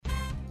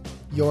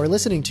You're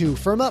listening to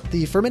Firm Up,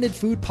 the fermented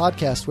food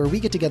podcast, where we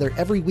get together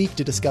every week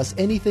to discuss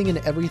anything and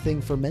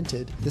everything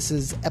fermented. This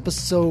is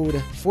episode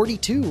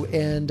 42,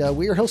 and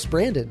we're your host,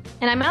 Brandon.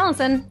 And I'm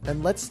Allison.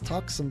 And let's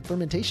talk some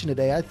fermentation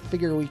today. I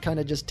figure we kind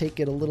of just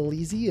take it a little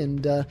easy,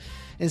 and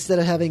instead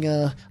of having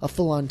a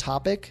full-on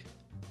topic,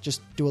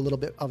 just do a little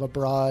bit of a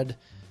broad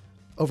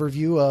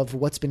overview of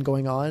what's been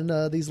going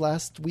on these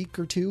last week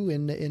or two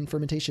in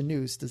fermentation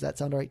news. Does that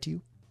sound all right to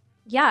you?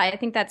 Yeah, I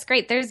think that's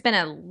great. There's been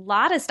a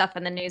lot of stuff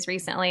in the news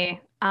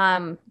recently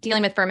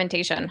dealing with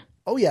fermentation.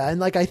 Oh, yeah.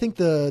 And I think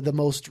the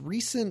most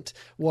recent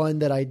one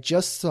that I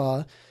just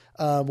saw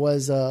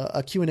was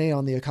a Q&A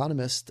on The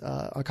Economist,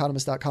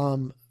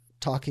 economist.com,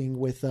 talking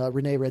with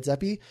Rene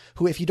Redzepi,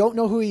 who, if you don't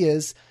know who he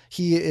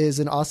is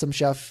an awesome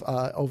chef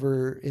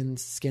over in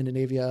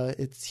Scandinavia.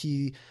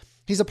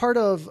 He's a part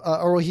of,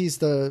 he's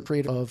the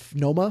creator of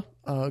Noma,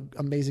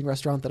 amazing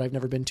restaurant that I've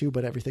never been to,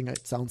 but everything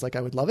it sounds like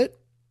I would love it.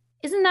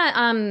 Isn't that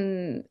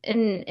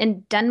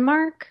in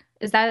Denmark?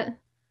 Is that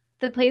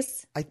the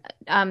place?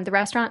 The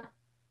restaurant?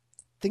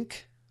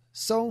 Think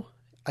so.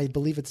 I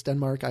believe it's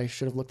Denmark. I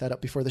should have looked that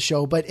up before the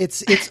show, but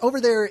it's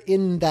over there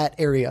in that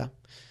area.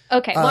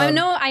 Okay. Well,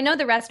 I know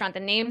the restaurant. The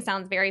name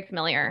sounds very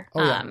familiar.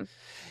 Oh,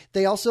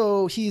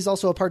 yeah. He's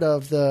also a part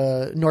of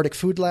the Nordic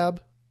Food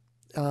Lab,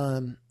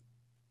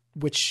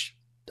 which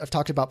I've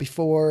talked about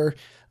before.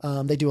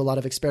 They do a lot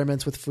of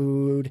experiments with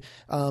food.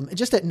 And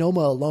just at Noma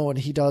alone,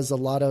 he does a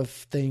lot of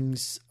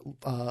things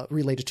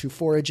related to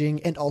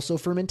foraging and also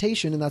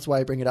fermentation. And that's why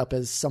I bring it up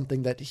as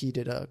something that he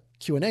did a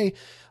Q&A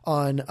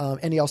on.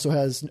 And he also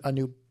has a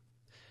new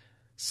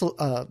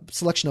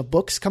selection of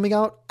books coming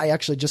out. I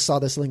actually just saw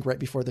this link right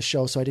before the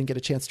show, so I didn't get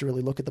a chance to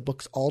really look at the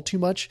books all too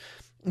much.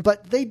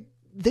 But they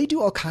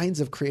do all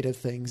kinds of creative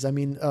things. I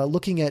mean,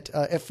 looking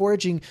at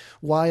foraging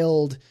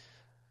wild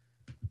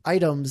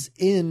items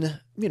in,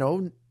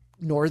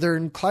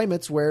 northern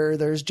climates where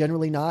there's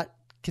generally not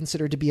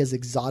considered to be as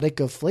exotic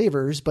of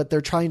flavors, but they're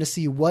trying to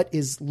see what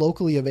is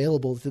locally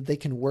available that they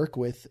can work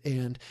with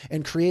and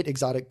create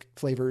exotic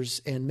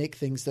flavors and make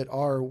things that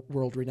are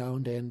world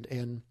renowned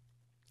and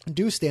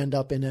do stand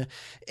up in a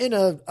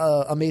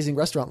amazing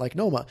restaurant like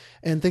Noma,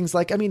 and things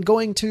like,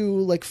 going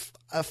to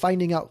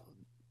finding out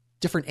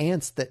different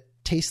ants that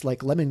taste like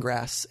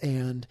lemongrass.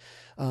 And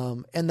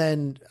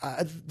then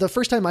the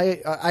first time I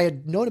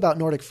had known about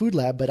Nordic Food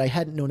Lab, but I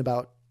hadn't known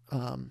about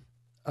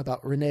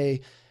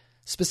Rene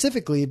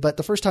specifically. But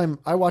the first time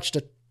I watched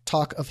a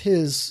talk of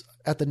his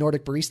at the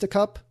Nordic Barista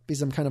Cup,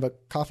 because I'm kind of a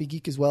coffee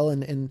geek as well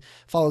and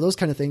follow those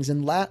kind of things.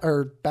 And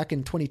back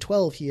in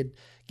 2012, he had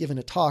given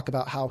a talk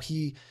about how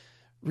he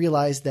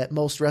realized that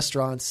most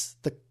restaurants,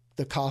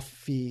 the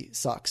coffee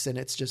sucks and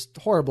it's just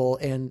horrible.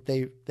 And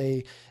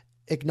they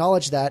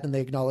acknowledge that, and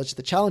they acknowledge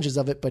the challenges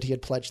of it, but he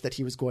had pledged that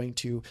he was going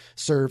to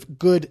serve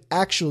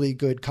actually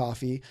good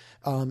coffee.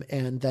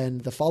 And then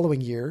the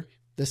following year,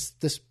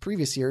 this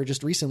previous year,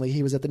 just recently,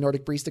 he was at the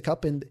Nordic Barista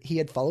Cup, and he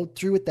had followed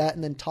through with that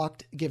and then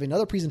gave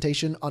another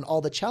presentation on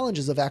all the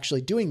challenges of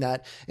actually doing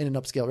that in an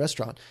upscale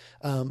restaurant.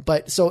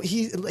 But so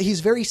he's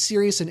very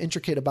serious and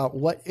intricate about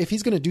if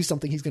he's going to do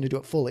something, he's going to do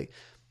it fully.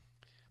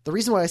 The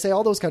reason why I say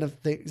all those kind of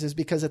things is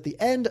because at the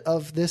end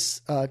of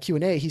this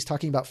Q&A, he's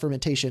talking about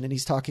fermentation, and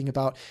he's talking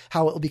about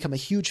how it will become a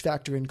huge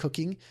factor in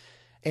cooking.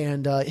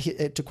 And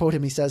to quote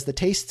him, he says, "The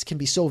tastes can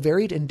be so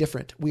varied and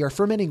different. We are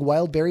fermenting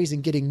wild berries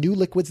and getting new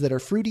liquids that are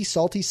fruity,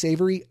 salty,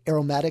 savory,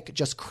 aromatic,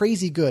 just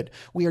crazy good.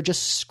 We are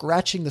just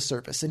scratching the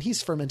surface." And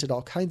he's fermented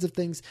all kinds of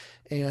things.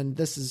 And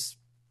this is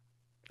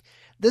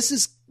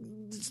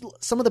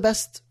some of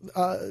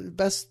the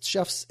best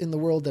chefs in the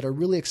world that are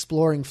really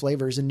exploring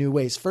flavors in new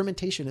ways.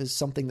 Fermentation is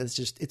something that's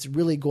it's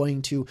really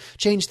going to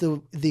change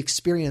the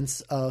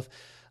experience of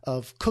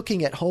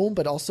cooking at home,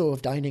 but also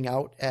of dining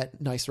out at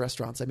nice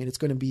restaurants. I mean, it's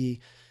going to be,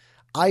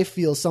 I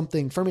feel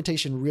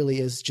fermentation really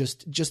is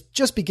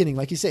just beginning,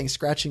 like he's saying,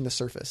 scratching the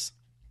surface.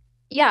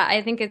 Yeah,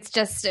 I think it's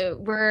just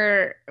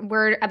we're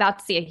about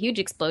to see a huge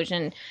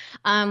explosion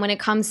when it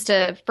comes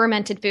to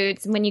fermented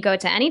foods when you go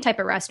to any type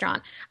of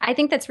restaurant. I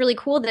think that's really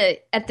cool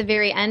that at the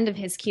very end of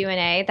his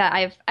Q&A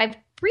that I've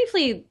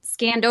briefly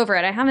scanned over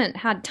it. I haven't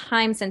had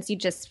time since you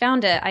just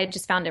found it. I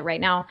just found it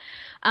right now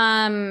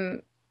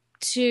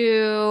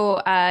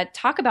to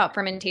talk about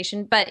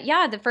fermentation. But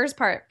yeah, the first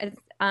part is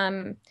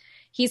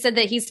he said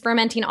that he's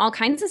fermenting all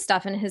kinds of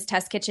stuff in his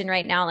test kitchen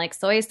right now, like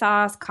soy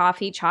sauce,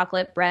 coffee,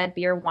 chocolate, bread,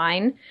 beer,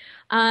 wine.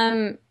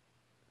 But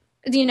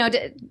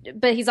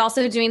he's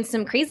also doing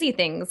some crazy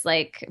things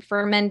like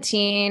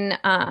fermenting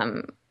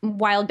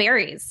wild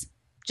berries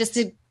just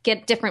to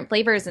get different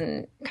flavors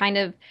and kind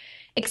of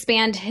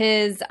expand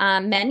his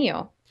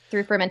menu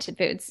through fermented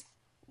foods.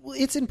 Well,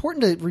 it's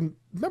important to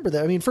remember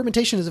that. I mean,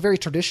 fermentation is a very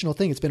traditional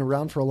thing. It's been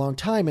around for a long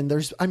time, and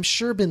there's, I'm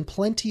sure, been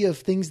plenty of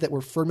things that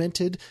were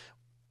fermented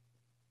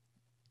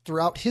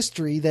throughout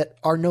history that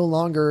are no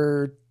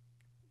longer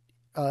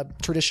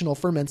traditional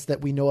ferments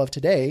that we know of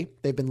today.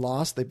 They've been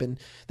lost.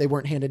 They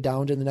weren't handed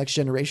down to the next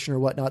generation or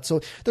whatnot.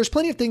 So there's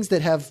plenty of things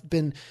that have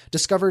been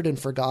discovered and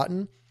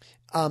forgotten.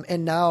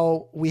 And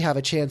now we have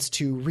a chance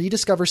to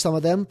rediscover some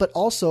of them, but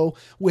also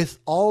with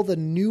all the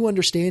new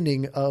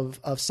understanding of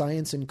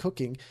science and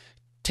cooking,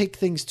 take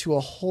things to a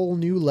whole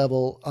new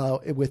level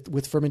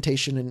with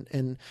fermentation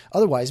and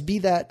otherwise. Be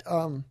that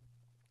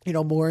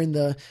more in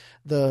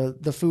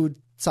the food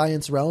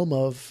science realm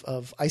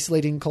of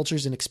isolating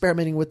cultures and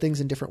experimenting with things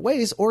in different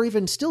ways, or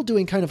even still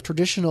doing kind of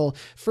traditional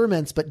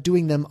ferments, but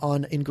doing them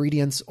on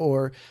ingredients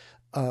or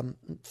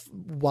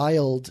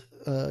wild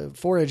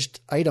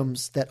foraged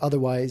items that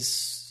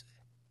otherwise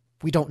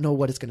we don't know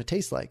what it's going to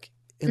taste like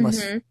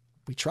unless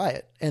we try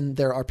it. And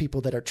there are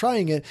people that are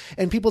trying it,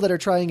 and people that are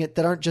trying it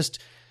that aren't just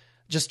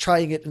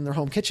trying it in their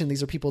home kitchen.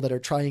 These are people that are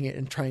trying it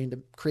and trying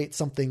to create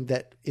something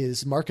that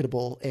is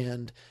marketable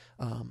and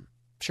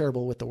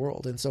shareable with the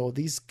world. And so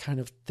these kind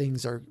of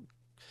things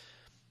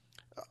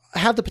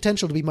have the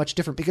potential to be much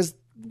different because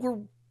we're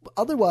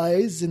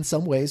otherwise in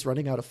some ways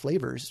running out of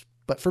flavors,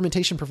 but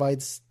fermentation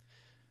provides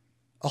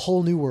a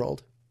whole new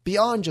world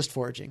beyond just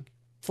foraging.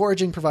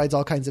 Foraging provides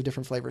all kinds of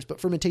different flavors, but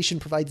fermentation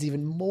provides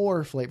even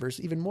more flavors,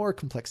 even more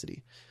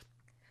complexity.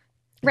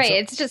 Right. So,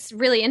 it's just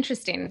really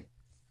interesting.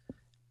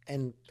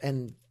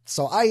 And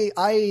so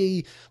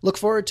I look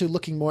forward to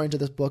looking more into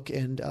this book,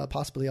 and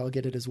possibly I'll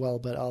get it as well,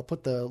 but I'll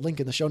put the link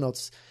in the show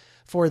notes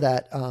for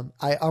that.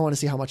 I want to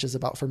see how much is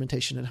about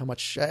fermentation and how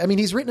much, I mean,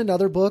 he's written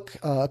another book,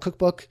 a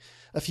cookbook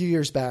a few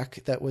years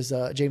back that was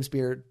James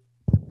Beard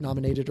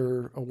nominated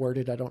or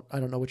awarded. I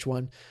don't know which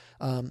one.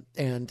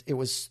 And it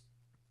was,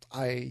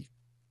 I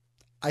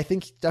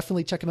think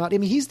definitely check him out. I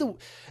mean, he's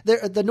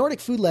the Nordic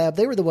Food Lab.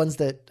 They were the ones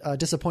that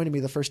disappointed me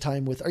the first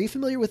time with, are you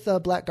familiar with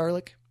black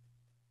garlic?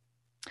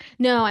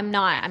 No, I'm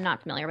not. I'm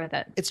not familiar with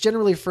it. It's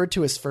generally referred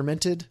to as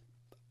fermented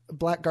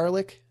black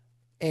garlic.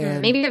 And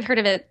maybe I've heard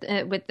of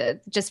it with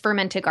just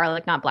fermented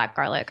garlic, not black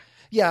garlic.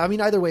 Yeah. I mean,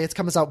 either way, it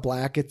comes out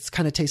black. It's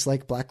kind of tastes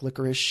like black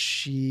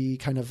licorice,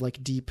 kind of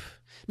like deep,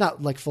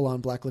 not like full on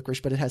black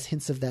licorice, but it has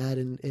hints of that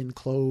and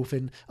clove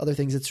and other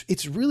things.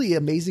 It's really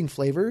amazing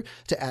flavor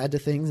to add to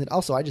things. And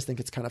also I just think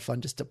it's kind of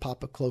fun just to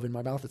pop a clove in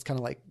my mouth. It's kind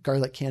of like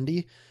garlic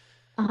candy.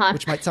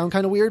 Which might sound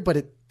kind of weird, but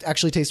it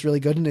actually tastes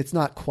really good. And it's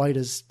not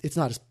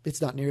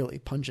nearly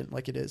pungent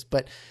like it is,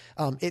 but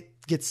it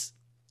gets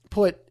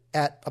put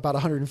at about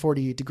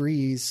 140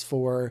 degrees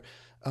for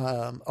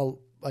quite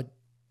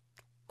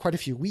a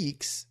few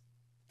weeks.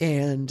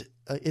 And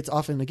it's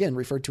often, again,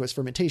 referred to as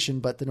fermentation,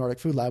 but the Nordic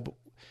Food Lab,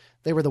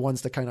 they were the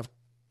ones that kind of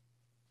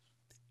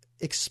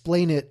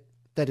explain it,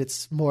 that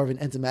it's more of an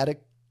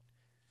enzymatic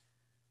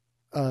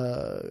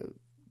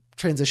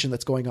transition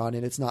that's going on,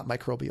 and it's not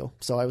microbial.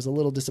 So I was a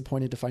little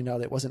disappointed to find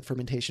out it wasn't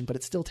fermentation, but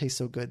it still tastes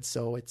so good.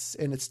 So it's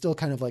still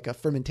kind of like a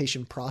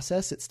fermentation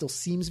process. It still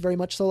seems very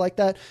much so like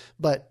that,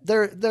 but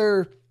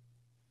they're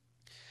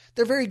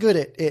very good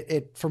at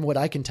it, from what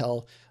I can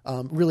tell,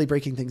 really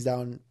breaking things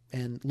down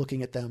and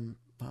looking at them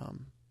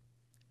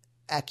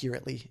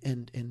accurately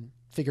and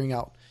figuring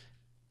out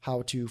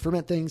how to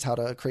ferment things, how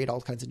to create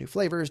all kinds of new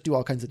flavors, do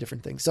all kinds of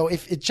different things. So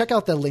check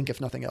out the link, if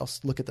nothing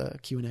else, look at the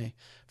Q&A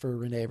for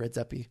Renee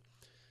Redzepi.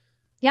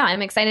 Yeah,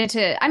 I'm excited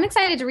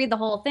to read the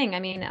whole thing.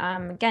 I mean,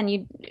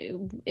 again,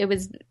 it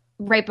was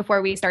right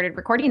before we started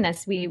recording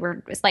this, we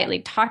were slightly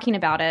talking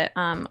about it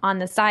on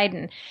the side.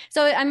 And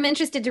so I'm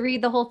interested to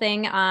read the whole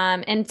thing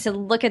and to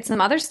look at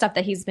some other stuff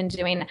that he's been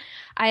doing.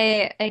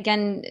 I,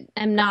 again,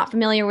 am not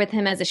familiar with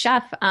him as a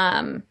chef,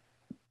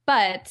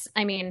 but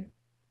I mean,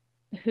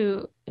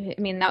 he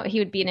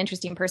would be an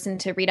interesting person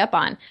to read up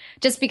on,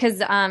 just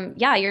because,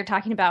 you're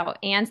talking about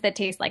ants that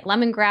taste like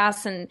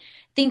lemongrass and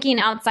thinking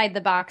outside the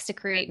box to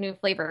create new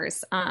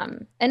flavors,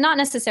 and not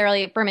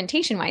necessarily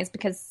fermentation wise,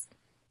 because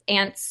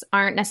ants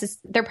aren't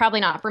they're probably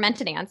not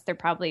fermented ants. They're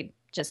probably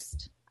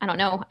just, I don't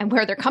know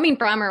where they're coming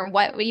from or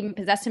what even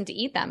possessed him to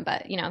eat them.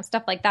 But,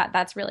 stuff like that,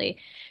 that's really,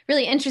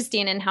 really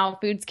interesting, in how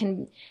foods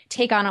can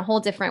take on a whole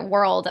different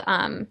world,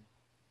 and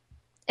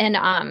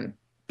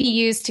be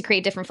used to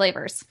create different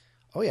flavors.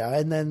 Oh, yeah.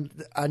 And then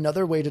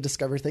another way to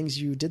discover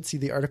things, you did see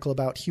the article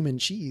about human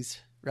cheese,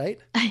 right?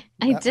 I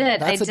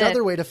did. That's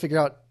another way to figure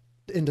out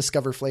and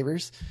discover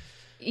flavors.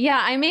 Yeah,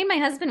 I made my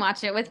husband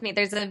watch it with me.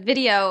 There's a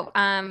video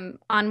on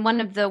one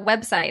of the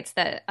websites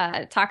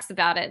that talks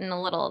about it in a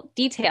little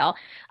detail.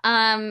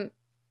 And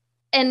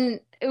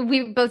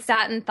we both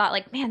sat and thought,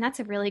 like, man, that's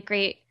a really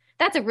great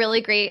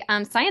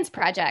science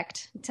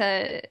project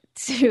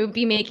to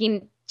be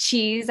making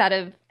cheese out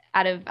of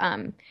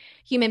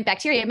human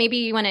bacteria. Maybe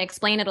you want to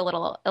explain it a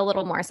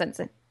little more, since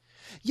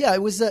Yeah,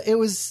 it was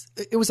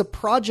a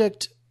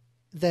project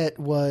that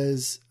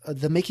was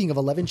the making of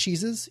 11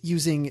 cheeses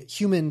using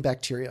human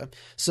bacteria.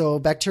 So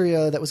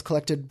bacteria that was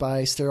collected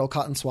by sterile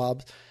cotton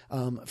swabs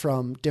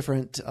from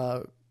different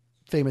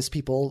famous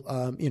people.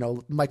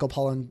 Michael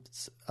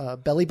Pollan's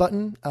belly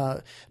button.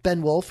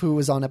 Ben Wolfe, who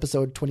was on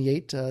episode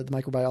 28, the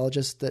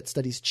microbiologist that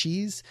studies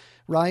cheese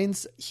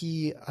rinds,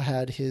 he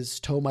had his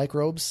toe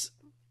microbes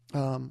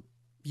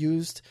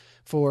used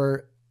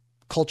for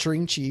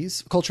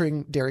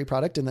culturing dairy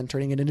product and then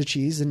turning it into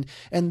cheese.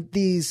 And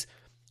these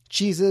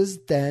cheeses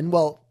then,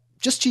 well,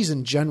 just cheese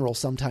in general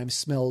sometimes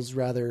smells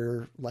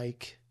rather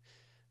like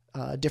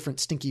different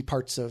stinky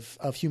parts of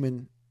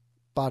human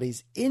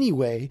bodies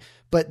anyway.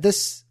 But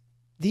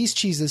these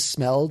cheeses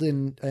smelled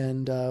and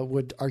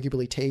would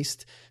arguably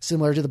taste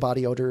similar to the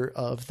body odor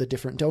of the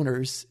different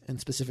donors,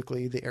 and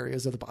specifically the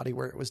areas of the body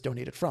where it was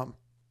donated from.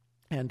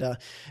 And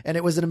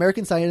it was an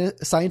American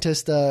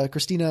scientist,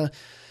 Christina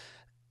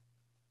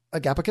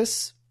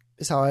Agapicus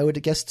is how I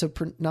would guess to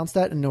pronounce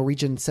that, and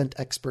Norwegian scent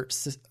expert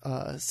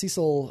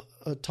Cecil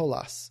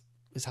Tolas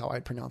is how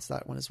I'd pronounce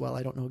that one as well.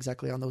 I don't know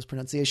exactly on those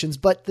pronunciations,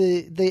 but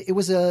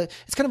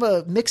it's kind of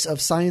a mix of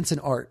science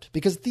and art,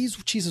 because these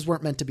cheeses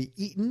weren't meant to be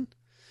eaten.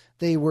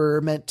 They were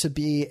meant to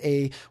be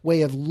a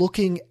way of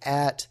looking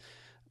at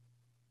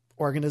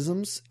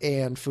organisms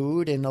and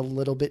food in a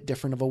little bit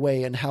different of a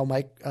way, and how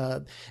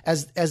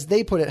as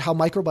they put it, how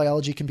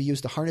microbiology can be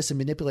used to harness and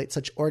manipulate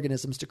such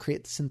organisms to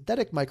create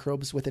synthetic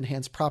microbes with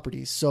enhanced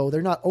properties. So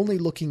they're not only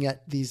looking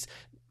at these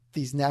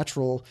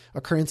natural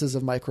occurrences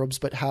of microbes,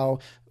 but how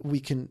we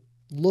can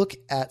look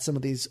at some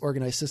of these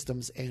organized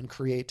systems and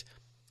create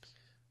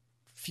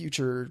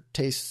future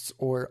tastes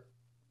or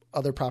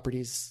other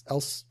properties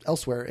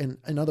elsewhere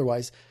and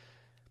otherwise.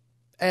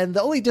 And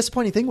the only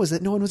disappointing thing was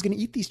that no one was going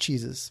to eat these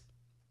cheeses.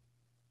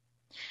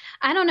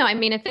 I don't know. I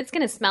mean, if it's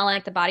going to smell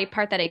like the body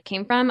part that it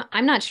came from,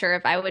 I'm not sure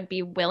if I would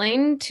be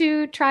willing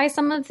to try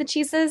some of the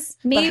cheeses.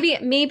 Maybe,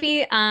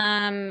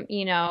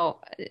 you know,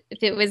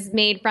 if it was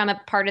made from a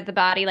part of the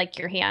body, like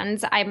your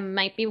hands, I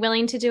might be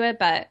willing to do it.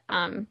 But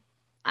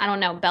I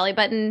don't know. Belly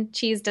button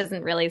cheese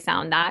doesn't really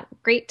sound that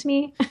great to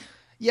me.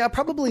 Yeah,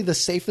 probably the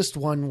safest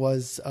one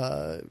was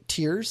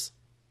tears.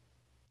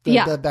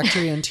 The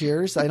bacteria in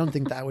tears. I don't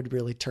think that would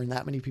really turn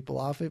that many people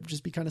off. It would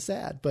just be kind of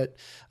sad. But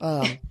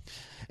I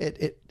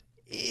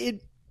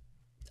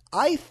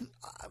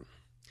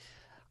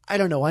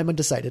don't know. I'm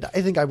undecided.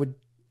 I think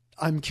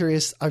I'm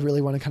curious. I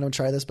really want to kind of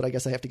try this, but I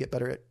guess I have to get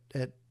better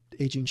at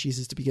aging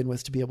cheeses to begin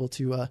with to be able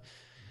to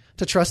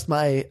trust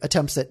my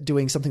attempts at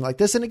doing something like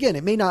this. And again,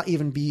 it may not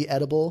even be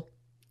edible.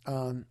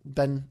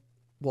 Ben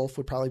Wolf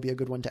would probably be a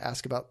good one to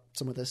ask about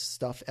some of this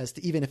stuff as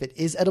to even if it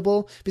is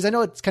edible, because I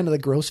know it's kind of the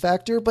gross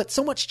factor, but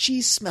so much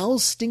cheese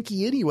smells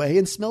stinky anyway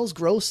and smells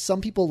gross.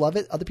 Some people love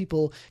it. Other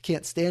people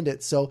can't stand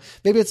it. So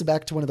maybe it's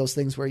back to one of those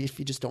things where if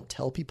you just don't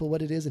tell people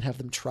what it is and have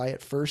them try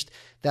it first,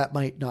 that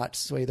might not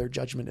sway their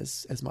judgment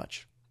as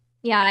much.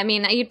 Yeah. I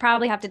mean, you'd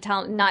probably have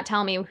to not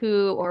tell me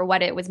who or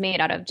what it was made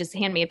out of. Just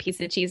hand me a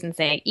piece of cheese and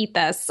say, eat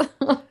this.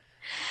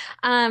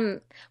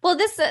 Well,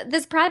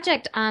 this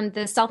project,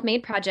 the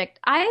Self-Made project,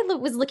 I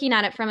was looking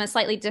at it from a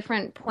slightly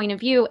different point of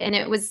view, and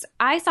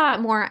I saw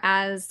it more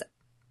as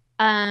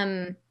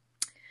an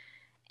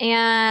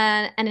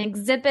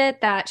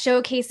exhibit that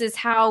showcases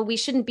how we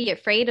shouldn't be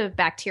afraid of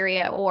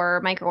bacteria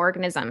or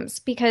microorganisms,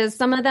 because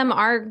some of them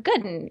are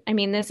good. And I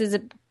mean, this is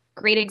a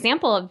great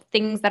example of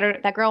things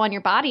that grow on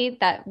your body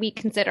that we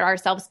consider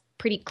ourselves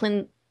pretty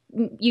clean,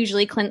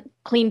 usually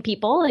clean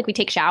people. Like we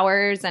take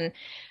showers, and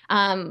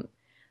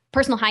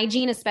personal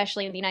hygiene,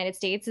 especially in the United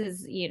States,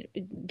 is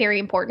very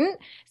important.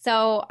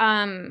 So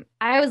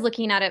I was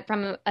looking at it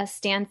from a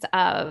stance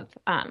of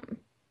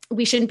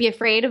we shouldn't be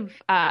afraid of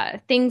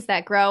things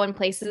that grow in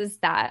places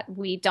that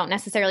we don't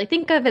necessarily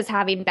think of as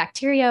having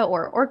bacteria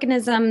or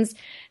organisms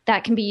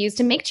that can be used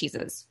to make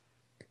cheeses.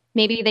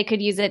 Maybe they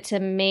could use it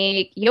to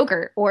make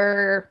yogurt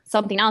or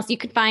something else. You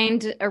could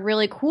find a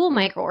really cool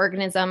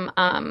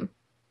microorganism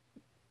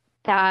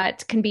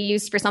that can be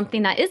used for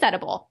something that is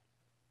edible.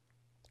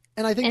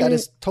 And I think that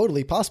is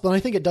totally possible. And I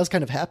think it does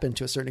kind of happen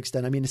to a certain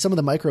extent. I mean, some of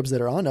the microbes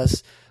that are on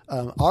us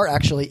are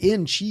actually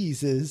in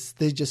cheeses.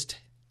 They just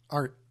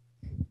aren't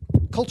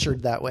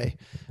cultured that way.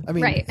 I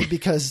mean, right.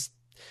 Because,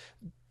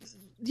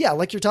 yeah,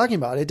 like you're talking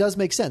about, it does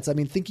make sense. I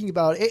mean, thinking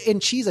about it,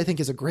 and cheese, I think,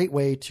 is a great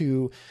way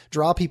to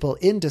draw people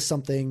into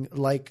something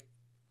like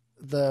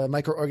the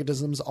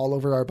microorganisms all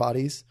over our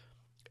bodies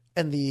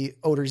and the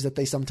odors that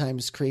they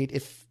sometimes create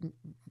if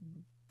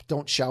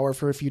don't shower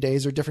for a few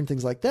days or different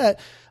things like that.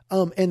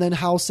 And then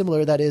how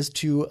similar that is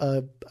to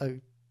a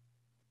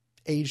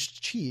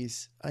aged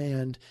cheese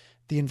and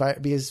the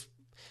environment, because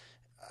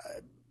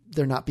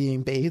they're not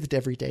being bathed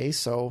every day.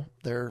 So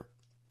they're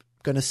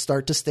going to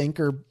start to stink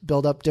or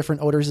build up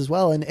different odors as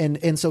well.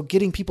 And so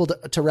getting people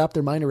to wrap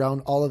their mind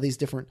around all of these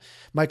different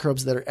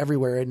microbes that are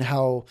everywhere and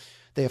how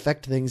they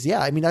affect things. Yeah.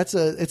 I mean,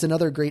 it's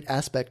another great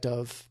aspect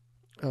of,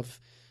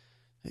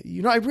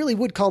 I really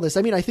would call this,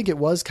 I mean, I think it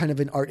was kind of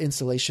an art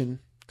installation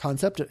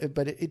concept,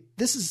 but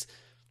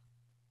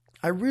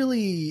I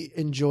really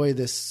enjoy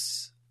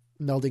this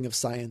melding of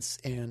science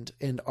and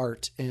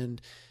art.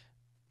 And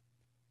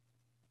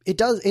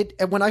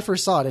when I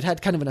first saw it, it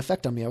had kind of an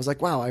effect on me. I was like,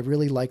 wow, I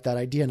really like that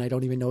idea. And I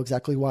don't even know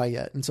exactly why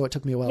yet. And so it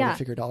took me a while to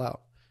figure it all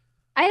out.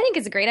 I think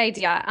it's a great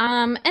idea.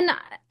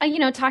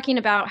 And talking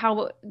about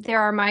how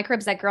there are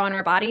microbes that grow in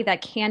our body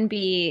that can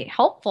be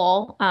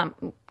helpful,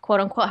 quote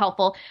unquote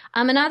helpful.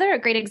 Another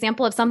great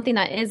example of something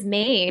that is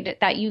made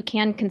that you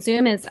can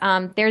consume is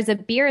there's a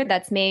beer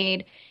that's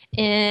made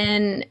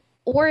in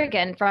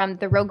Oregon from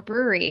the Rogue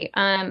Brewery,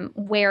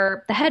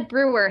 where the head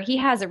brewer, he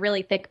has a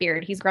really thick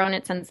beard. He's grown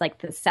it since like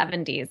the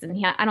 70s,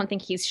 and I don't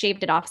think he's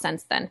shaved it off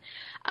since then.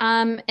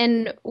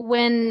 And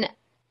when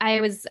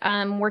I was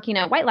working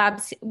at White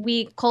Labs,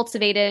 we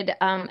cultivated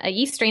a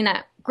yeast strain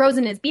that grows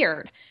in his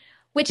beard,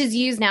 which is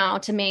used now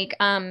to make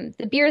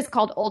the beer is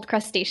called Old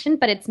Crustacean,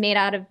 but it's made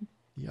out of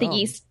the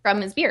yeast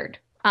from his beard.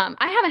 I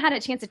haven't had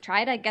a chance to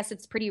try it. I guess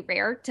it's pretty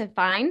rare to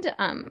find.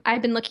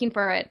 I've been looking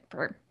for it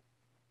for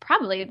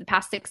probably the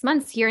past 6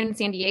 months here in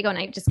San Diego, and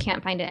I just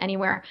can't find it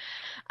anywhere.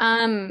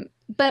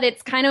 But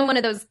it's kind of one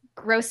of those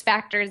gross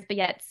factors, but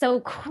yet so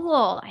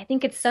cool. I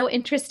think it's so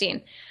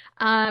interesting,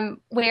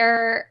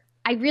 where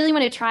I really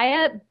want to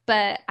try it,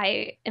 but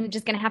I am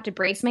just going to have to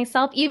brace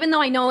myself, even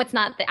though I know it's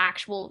not the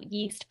actual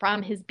yeast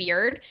from his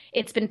beard.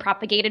 It's been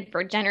propagated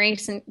for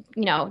generation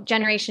to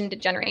generation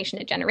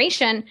to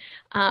generation.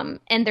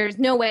 And there's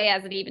no way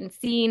has it even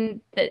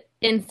seen the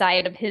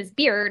inside of his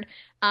beard.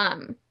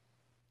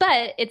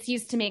 But it's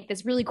used to make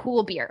this really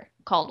cool beer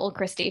called Old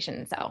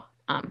Crustacean. So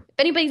if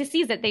anybody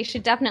sees it, they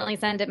should definitely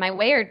send it my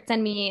way or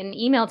send me an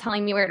email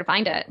telling me where to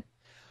find it.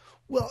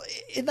 Well,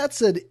 and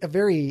that's a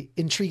very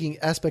intriguing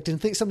aspect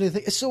and something to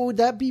think. So would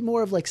that be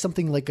more of like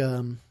something like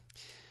a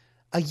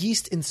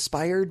yeast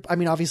inspired? I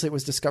mean, obviously it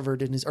was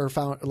discovered in his or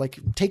found like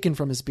taken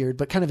from his beard,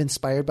 but kind of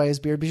inspired by his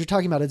beard, because you're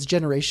talking about it's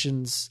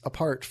generations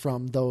apart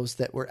from those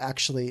that were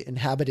actually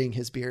inhabiting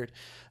his beard.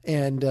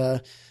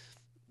 And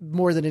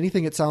more than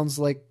anything, it sounds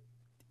like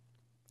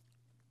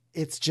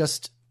it's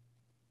just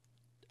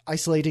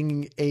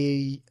isolating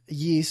a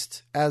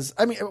yeast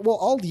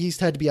all the yeast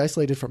had to be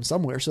isolated from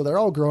somewhere. So they're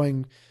all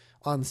growing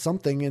on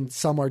something, and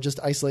some are just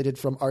isolated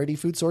from already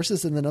food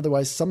sources. And then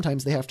otherwise,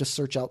 sometimes they have to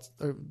search out,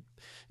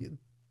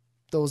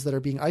 those that are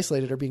being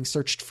isolated are being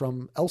searched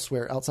from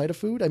elsewhere outside of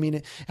food. I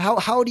mean,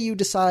 how do you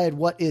decide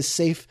what is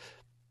safe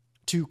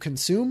to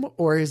consume,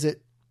 or is there,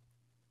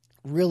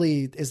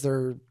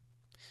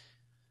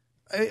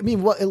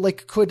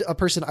 could a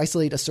person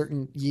isolate a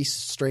certain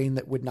yeast strain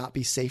that would not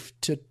be safe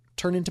to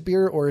turn into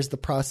beer, or is the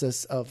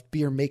process of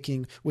beer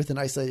making with an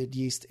isolated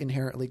yeast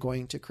inherently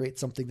going to create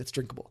something that's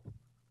drinkable?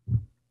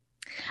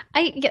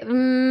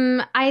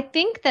 I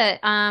think that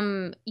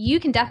you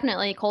can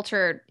definitely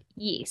culture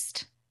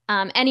yeast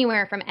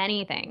anywhere from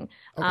anything.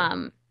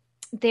 Okay.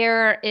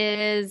 There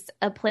is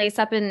a place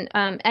up in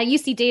at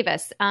UC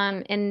Davis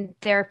in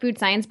their food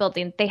science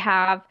building. They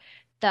have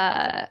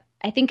I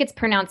think it's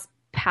pronounced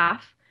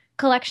PAF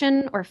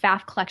collection or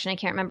FAF collection. I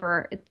can't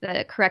remember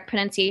the correct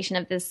pronunciation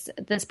of this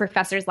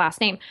professor's last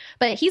name,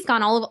 but he's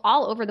gone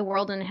all over the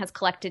world and has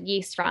collected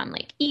yeast from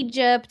like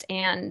Egypt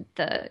and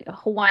the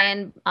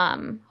Hawaiian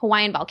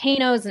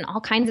volcanoes and all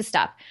kinds of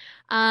stuff.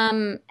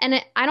 I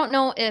don't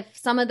know if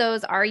some of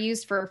those are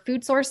used for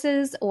food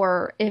sources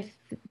or if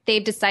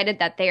they've decided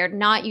that they are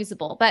not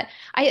usable. But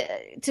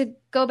to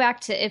go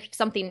back to if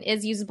something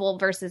is usable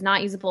versus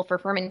not usable for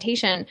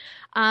fermentation,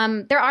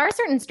 there are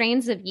certain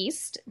strains of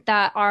yeast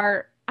that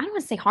are, I don't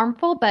want to say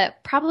harmful,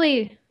 but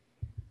probably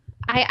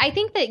I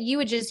think that you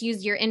would just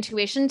use your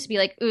intuition to be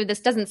like, ooh, this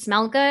doesn't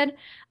smell good.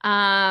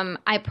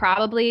 I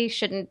probably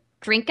shouldn't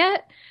drink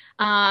it.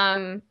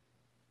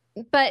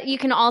 But you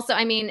can also,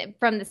 I mean,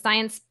 from the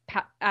science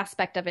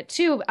aspect of it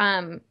too,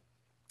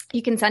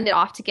 you can send it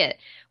off to get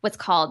what's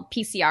called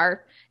PCR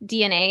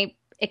DNA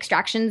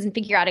extractions and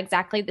figure out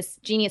exactly this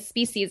genius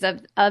species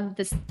of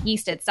this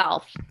yeast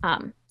itself.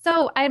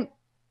 So I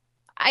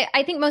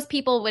think most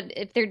people would,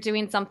 if they're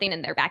doing something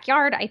in their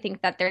backyard, I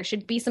think that there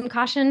should be some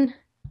caution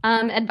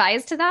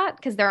advised to that,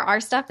 because there are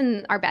stuff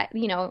in our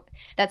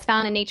that's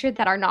found in nature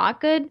that are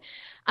not good.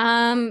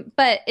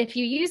 But if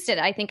you used it,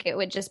 I think it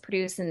would just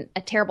produce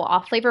a terrible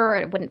off flavor, or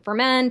it wouldn't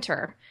ferment,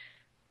 or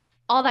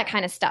all that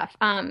kind of stuff.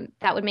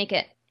 That would make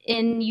it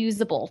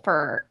inusable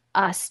for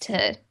us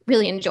to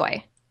really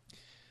enjoy.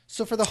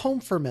 So for the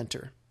home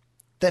fermenter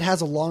that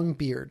has a long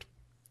beard,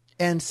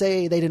 and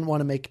say they didn't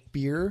want to make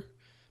beer,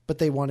 but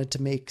they wanted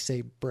to make,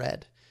 say,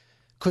 bread,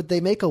 could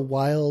they make a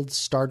wild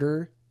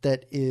starter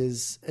that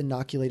is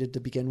inoculated to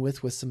begin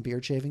with some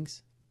beard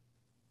shavings?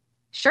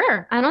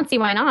 Sure. I don't see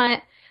why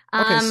not.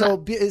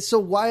 Okay, so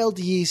wild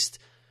yeast,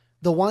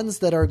 the ones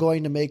that are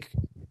going to make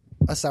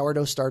a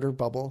sourdough starter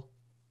bubble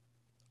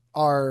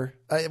are,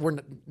 we're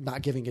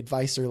not giving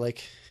advice or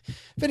like,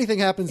 if anything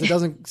happens, it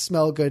doesn't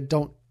smell good,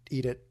 don't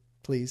eat it,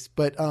 please.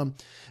 But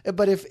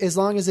if, as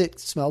long as it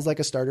smells like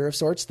a starter of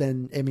sorts,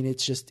 then, I mean,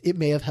 it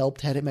may have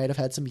helped, it might have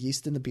had some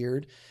yeast in the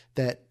beard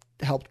that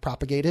helped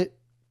propagate it.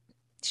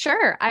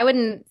 Sure. I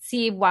wouldn't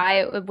see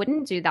why it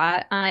wouldn't do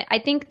that. I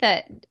think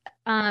that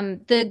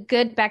the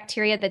good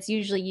bacteria that's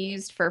usually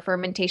used for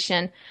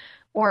fermentation,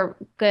 or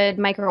good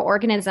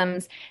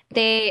microorganisms,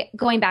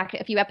 going back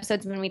a few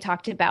episodes when we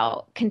talked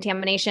about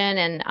contamination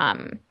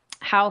and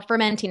how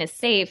fermenting is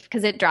safe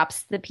because it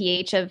drops the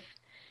pH of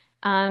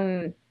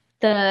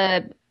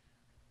the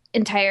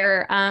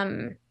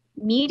entire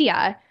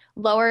media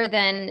lower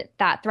than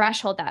that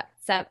threshold,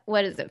 that's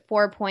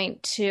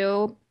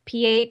 4.2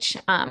 pH,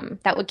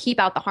 that would keep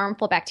out the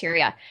harmful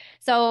bacteria.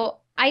 So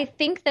I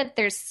think that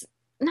there's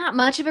not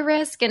much of a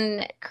risk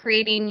in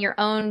creating your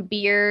own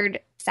beard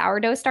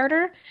sourdough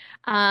starter,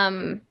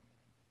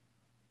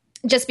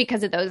 just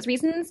because of those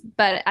reasons.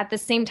 But at the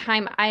same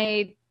time,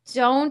 I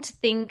don't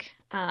think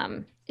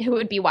it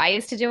would be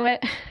wise to do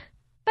it.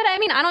 But I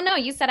mean, I don't know.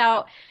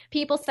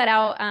 People set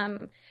out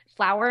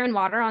flour and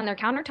water on their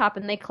countertop,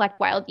 and they collect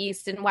wild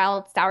yeast and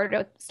wild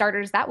sourdough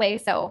starters that way.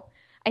 So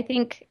I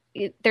think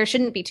there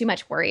shouldn't be too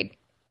much worried.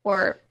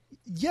 Or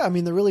yeah, I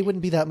mean, there really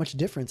wouldn't be that much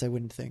difference, I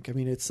wouldn't think. I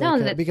mean, it's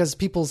like, because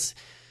people's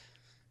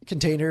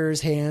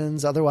containers,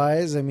 hands,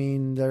 otherwise, I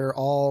mean,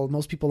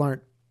 most people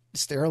aren't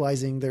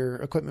sterilizing their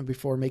equipment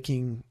before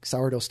making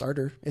sourdough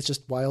starter. It's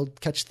just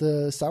catch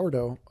the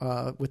sourdough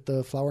with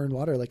the flour and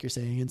water, like you're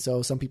saying. And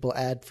so some people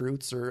add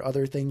fruits or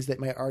other things that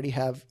might already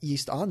have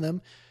yeast on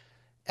them.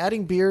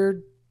 Adding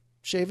beard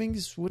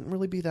shavings wouldn't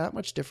really be that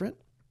much different.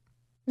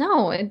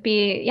 No, it'd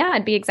be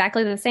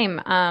exactly the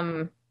same.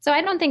 So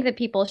I don't think that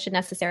people should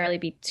necessarily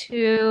be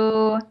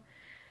too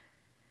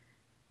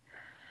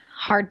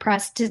hard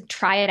pressed to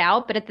try it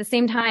out. But at the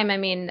same time, I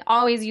mean,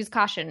 always use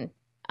caution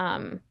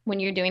when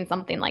you're doing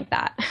something like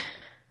that.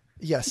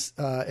 Yes.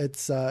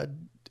 It's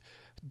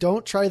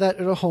don't try that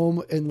at a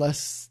home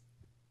unless,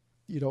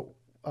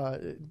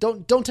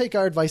 don't take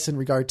our advice in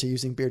regard to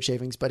using beard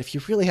shavings. But if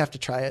you really have to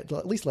try it,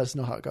 at least let us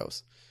know how it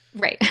goes.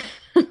 Right.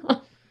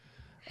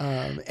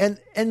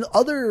 And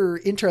other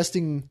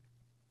interesting,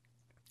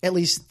 at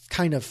least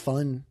kind of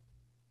fun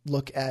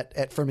look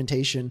at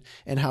fermentation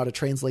and how to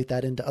translate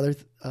that into other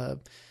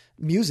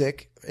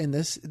music. In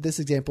this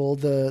example,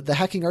 the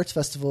Hacking Arts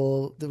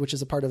Festival, which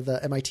is a part of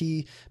the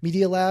MIT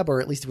Media Lab, or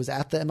at least it was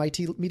at the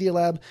MIT Media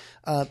Lab,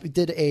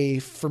 did a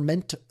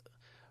fermentophone,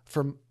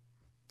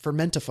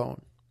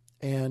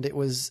 and it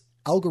was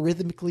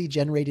algorithmically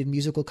generated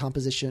musical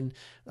composition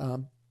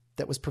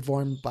that was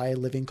performed by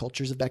living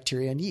cultures of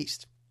bacteria and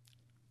yeast.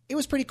 It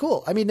was pretty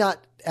cool. I mean,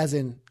 not as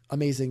in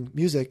amazing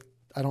music.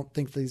 I don't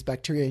think these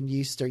bacteria and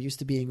yeast are used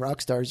to being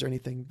rock stars or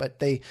anything, but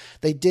they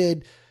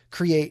did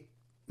create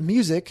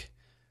music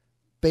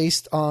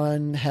based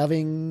on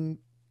having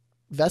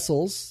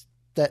vessels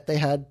that they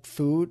had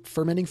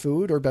fermenting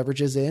food or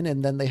beverages in,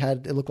 and then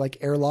it looked like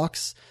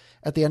airlocks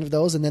at the end of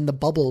those, and then the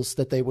bubbles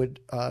that they would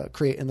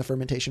create in the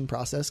fermentation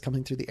process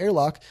coming through the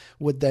airlock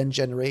would then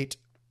generate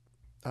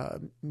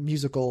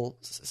musical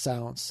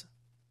sounds.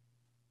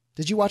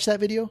 Did you watch that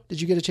video?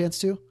 Did you get a chance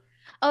to?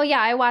 Oh yeah,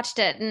 I watched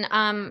it, and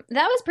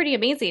that was pretty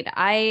amazing.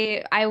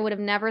 I would have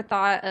never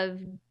thought of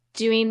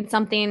doing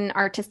something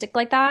artistic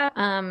like that,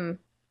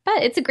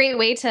 but it's a great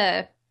way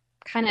to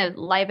kind of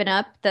liven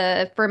up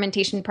the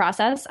fermentation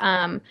process.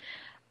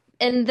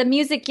 And the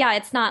music, yeah,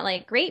 it's not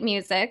like great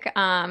music,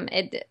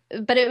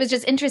 but it was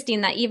just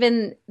interesting that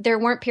even there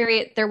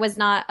was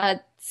not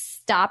a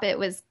stop. It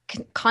was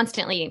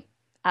constantly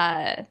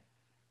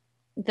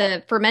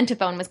the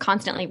fermentophone was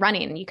constantly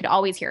running, and you could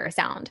always hear a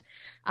sound.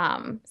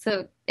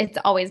 So it's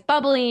always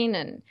bubbling,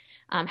 and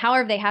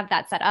however they have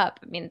that set up.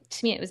 I mean,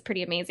 to me, it was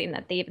pretty amazing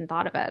that they even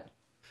thought of it.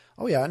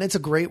 Oh yeah. And it's a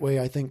great way,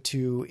 I think,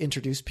 to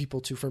introduce people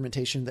to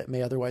fermentation that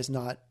may otherwise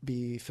not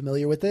be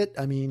familiar with it.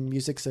 I mean,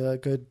 music's a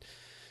good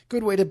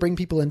way to bring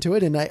people into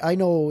it. And I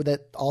know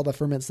that all the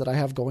ferments that I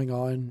have going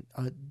on,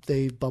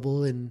 they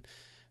bubble and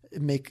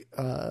make,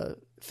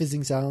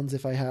 fizzing sounds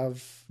if I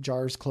have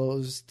jars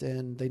closed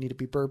and they need to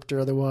be burped or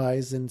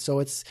otherwise. And so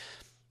it's,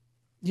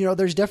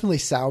 there's definitely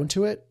sound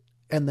to it.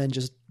 And then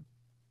just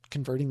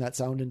converting that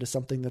sound into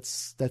something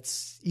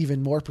that's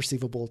even more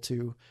perceivable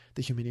to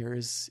the human ear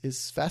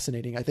is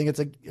fascinating. I think it's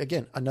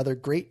again another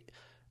great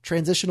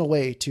transitional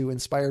way to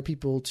inspire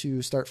people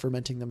to start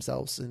fermenting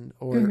themselves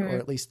or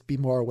at least be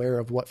more aware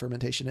of what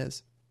fermentation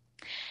is.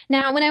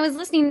 Now, when I was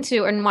listening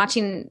to and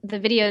watching the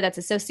video that's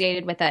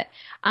associated with it,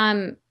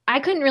 I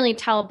couldn't really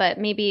tell, but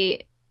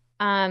maybe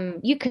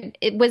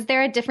was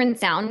there a different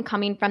sound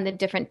coming from the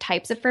different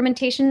types of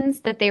fermentations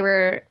that they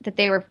were,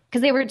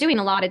 because they were doing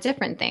a lot of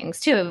different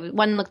things too.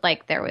 One looked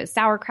like there was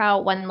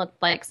sauerkraut, one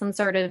looked like some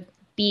sort of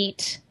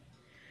beet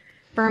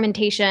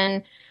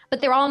fermentation,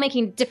 but they were all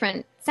making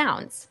different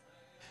sounds.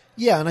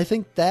 Yeah. And I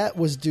think that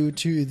was due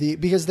to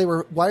because they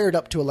were wired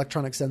up to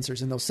electronic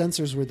sensors, and those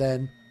sensors were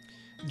then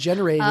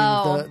generating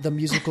the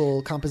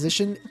musical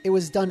composition. It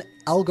was done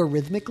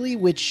algorithmically,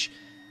 which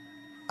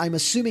I'm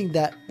assuming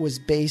that was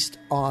based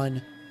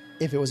on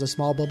if it was a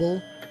small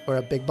bubble or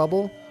a big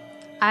bubble.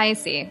 I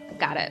see.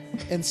 Got it.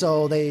 And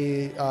so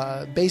they,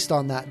 based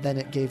on that, then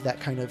it gave that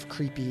kind of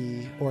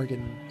creepy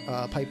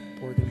pipe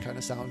organ kind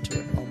of sound to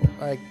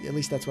it. At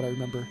least that's what I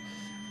remember.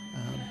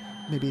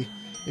 Maybe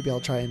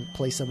I'll try and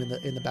play some in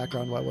the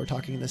background while we're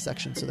talking in this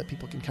section so that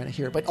people can kind of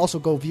hear it. But also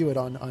go view it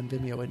on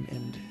Vimeo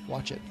and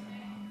watch it.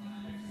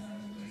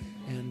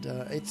 And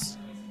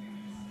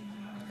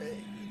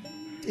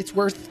it's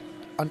worth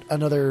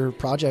another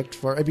project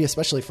it'd be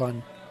especially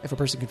fun if a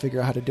person can figure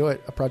out how to do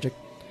it.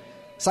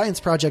 Science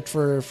project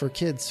for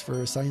kids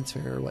for a science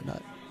fair or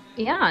whatnot.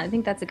 Yeah, I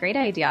think that's a great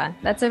idea.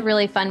 That's a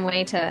really fun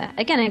way to,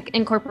 again,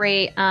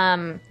 incorporate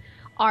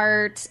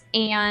art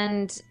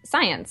and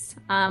science,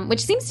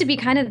 which seems to be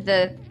kind of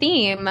the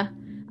theme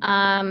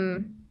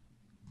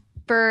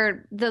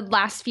for the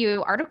last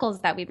few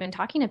articles that we've been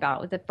talking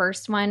about, with the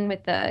first one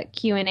with the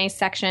Q&A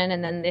section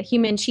and then the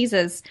human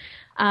cheeses.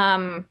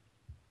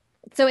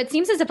 So it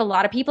seems as if a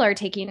lot of people are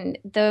taking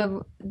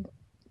the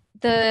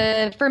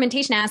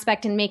fermentation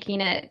aspect and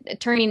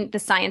turning the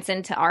science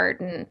into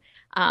art. And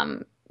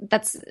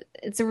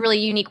it's a really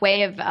unique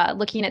way of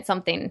looking at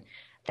something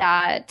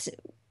that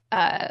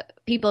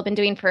people have been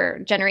doing for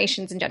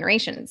generations and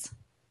generations.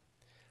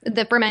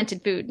 The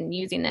fermented food and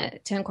using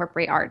it to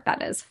incorporate art,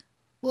 that is.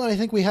 Well, I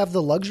think we have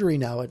the luxury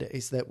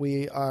nowadays that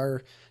we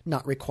are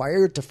not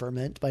required to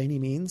ferment by any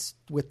means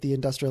with the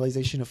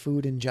industrialization of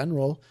food in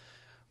general.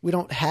 We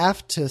don't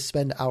have to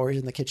spend hours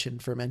in the kitchen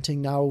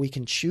fermenting. Now we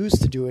can choose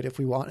to do it if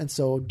we want. And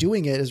so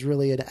doing it is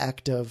really an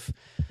act of,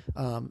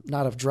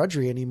 not of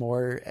drudgery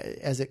anymore,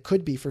 as it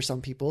could be for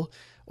some people,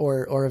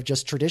 or of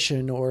just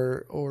tradition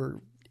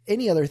or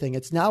any other thing.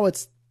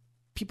 It's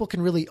people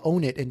can really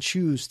own it and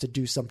choose to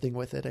do something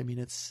with it. I mean,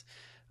 it's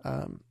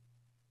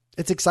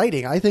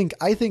exciting. I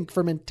think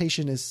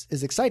fermentation is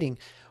exciting.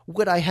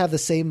 Would I have the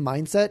same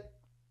mindset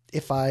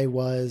if I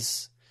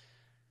was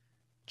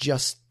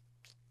just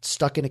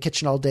stuck in a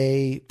kitchen all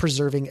day,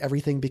 preserving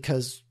everything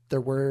because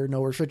there were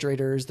no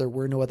refrigerators, there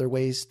were no other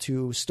ways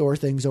to store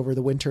things over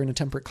the winter in a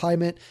temperate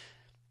climate?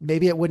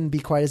 Maybe it wouldn't be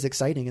quite as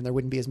exciting and there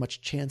wouldn't be as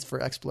much chance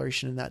for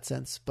exploration in that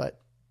sense.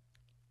 But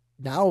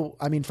now,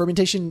 I mean,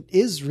 fermentation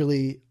is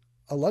really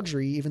a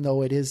luxury, even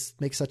though it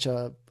makes such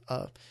an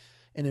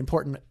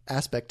important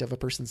aspect of a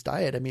person's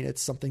diet. I mean,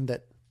 it's something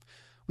that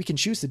we can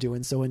choose to do.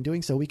 And so in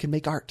doing so, we can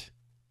make art.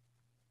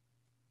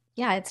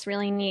 Yeah, it's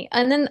really neat.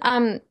 And then,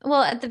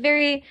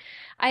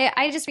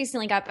 I just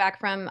recently got back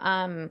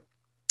from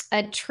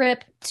a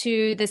trip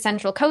to the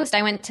Central Coast.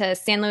 I went to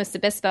San Luis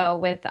Obispo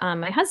with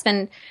my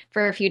husband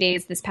for a few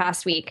days this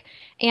past week.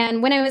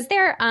 And when I was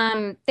there,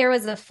 there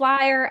was a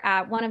flyer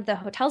at one of the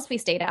hotels we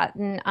stayed at.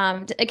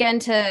 And again,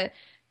 to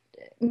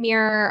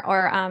mirror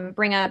or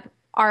bring up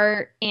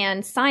art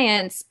and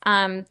science,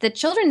 the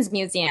Children's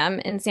Museum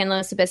in San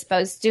Luis Obispo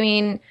is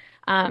doing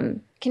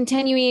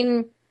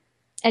continuing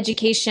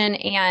education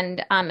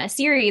and a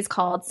series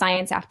called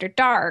Science After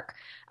Dark.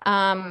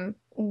 And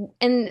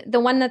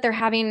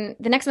the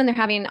next one they're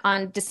having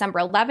on December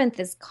 11th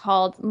is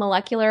called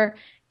Molecular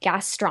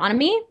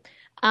Gastronomy.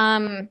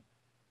 And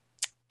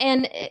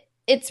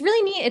it's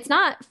really neat. It's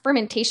not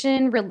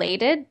fermentation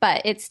related,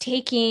 but it's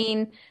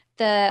taking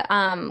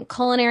the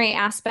culinary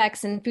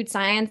aspects and food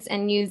science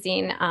and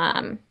using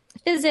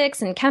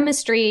physics and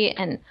chemistry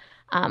and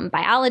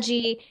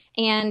biology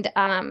and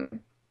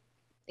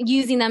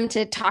using them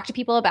to talk to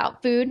people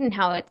about food and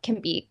how it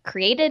can be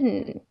created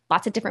and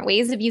lots of different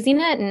ways of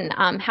using it,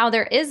 and how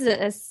there is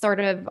a sort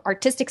of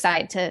artistic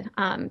side to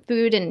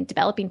food and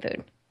developing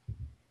food.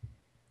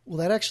 Well,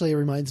 that actually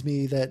reminds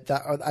me that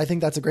I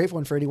think that's a great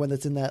one for anyone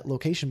that's in that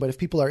location. But if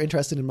people are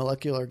interested in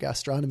molecular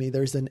gastronomy,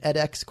 there's an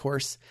edX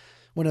course,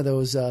 one of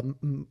those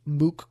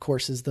MOOC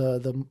courses,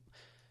 the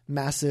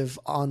massive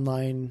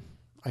online,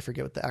 I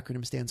forget what the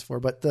acronym stands for,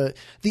 but the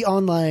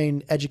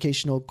online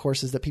educational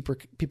courses that people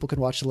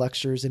can watch the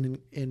lectures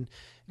and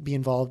be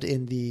involved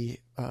in the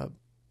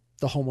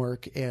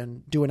homework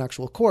and do an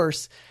actual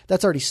course.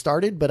 That's already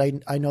started, but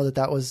I know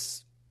that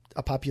was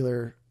a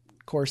popular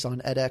course on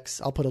edX.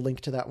 I'll put a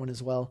link to that one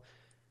as well,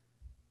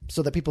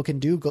 so that people can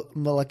do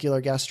molecular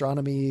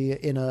gastronomy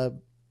in a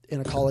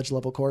college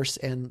level course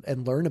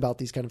and learn about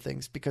these kind of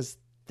things, because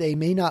they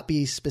may not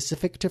be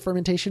specific to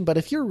fermentation, but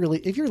if you're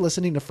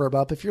listening to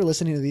FermUp, if you're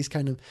listening to these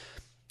kind of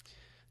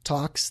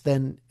talks,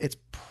 then it's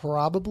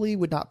probably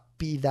would not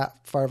be that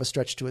far of a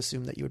stretch to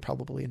assume that you would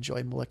probably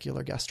enjoy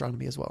molecular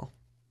gastronomy as well.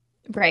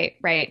 Right.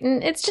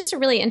 And it's just a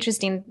really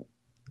interesting,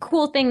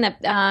 cool thing that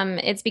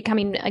it's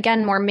becoming,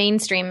 again, more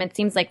mainstream. It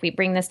seems like we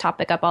bring this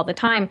topic up all the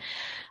time.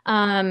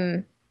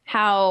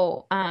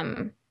 How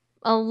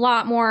a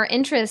lot more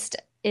interest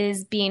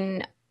is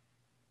being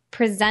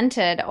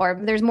presented, or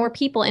there's more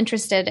people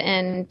interested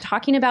in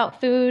talking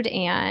about food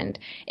and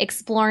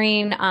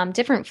exploring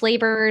different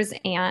flavors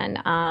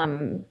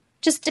and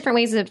just different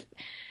ways of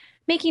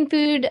making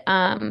food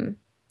at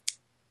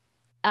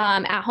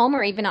home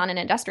or even on an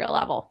industrial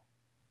level.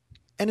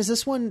 And is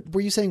this one,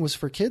 were you saying, was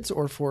for kids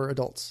or for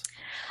adults?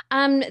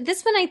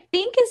 This one I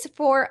think is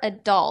for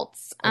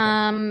adults,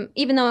 okay.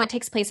 Even though it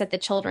takes place at the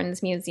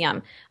Children's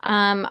Museum.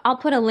 I'll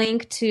put a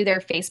link to their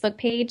Facebook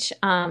page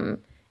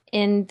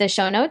in the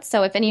show notes.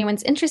 So if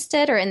anyone's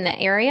interested or in the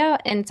area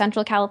in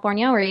Central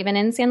California or even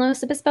in San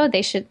Luis Obispo,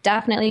 they should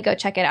definitely go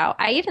check it out.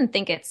 I even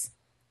think it's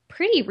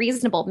pretty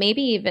reasonable,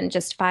 maybe even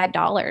just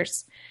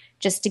 $5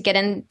 just to get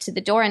into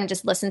the door and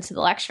just listen to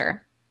the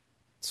lecture.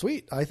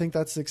 Sweet. I think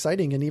that's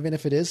exciting. And even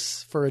if it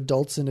is for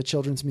adults in a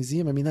children's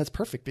museum, I mean, that's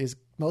perfect, because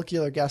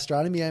molecular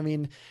gastronomy, I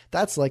mean,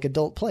 that's like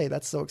adult play.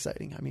 That's so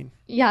exciting. I mean,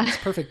 yeah, it's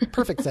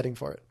perfect setting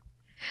for it.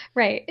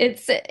 Right.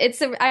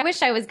 I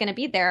wish I was going to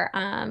be there.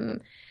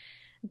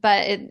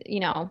 But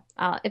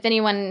if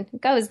anyone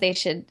goes, they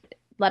should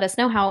let us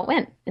know how it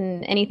went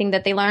and anything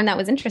that they learned that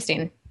was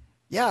interesting.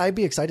 Yeah, I'd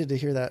be excited to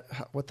hear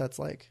what that's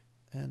like.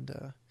 And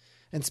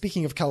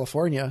speaking of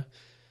California,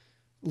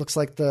 looks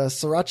like the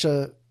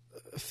Sriracha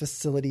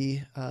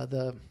facility,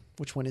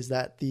 which one is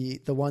that?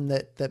 The one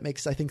that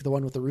makes, I think, the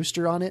one with the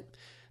rooster on it.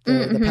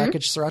 The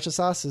packaged sriracha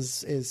sauce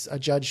is a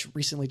judge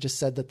recently just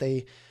said that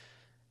they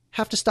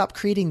have to stop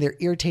creating their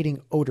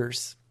irritating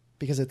odors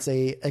because it's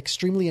a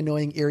extremely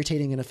annoying,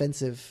 irritating, and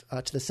offensive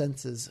to the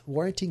senses,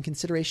 warranting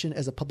consideration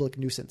as a public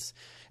nuisance.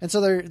 And so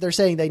they're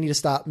saying they need to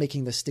stop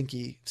making the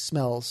stinky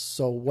smells.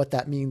 So what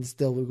that means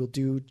they will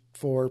do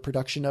for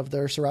production of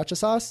their sriracha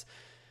sauce,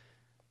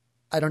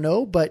 I don't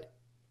know. But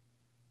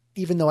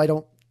even though I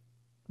don't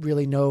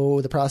really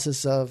know the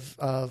process of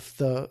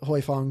the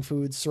Hoi Fong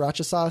Foods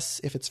sriracha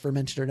sauce, if it's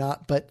fermented or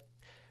not, but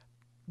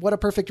what a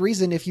perfect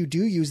reason if you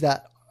do use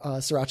that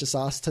sriracha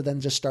sauce to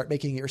then just start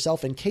making it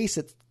yourself in case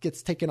it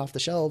gets taken off the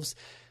shelves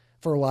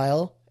for a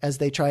while as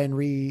they try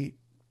and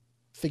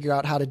figure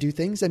out how to do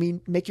things. I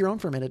mean, make your own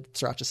fermented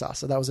sriracha sauce.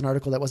 So that was an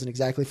article that wasn't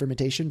exactly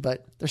fermentation,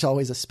 but there's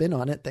always a spin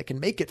on it that can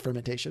make it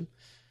fermentation.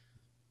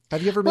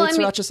 Have you ever made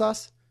sriracha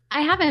sauce?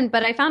 I haven't,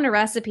 but I found a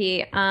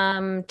recipe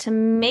to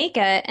make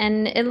it,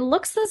 and it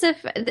looks as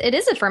if it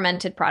is a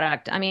fermented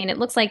product. I mean, it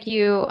looks like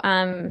you,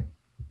 let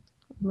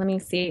me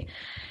see.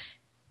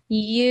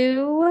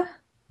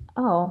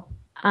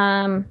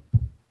 I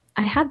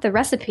had the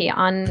recipe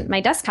on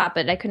my desktop,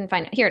 but I couldn't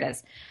find it. Here it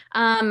is.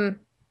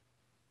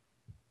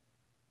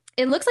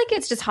 It looks like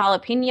it's just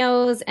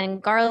jalapenos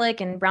and garlic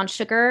and brown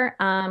sugar,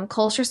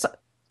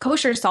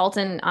 kosher salt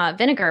and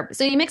vinegar.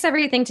 So you mix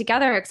everything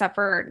together except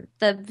for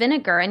the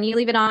vinegar, and you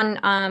leave it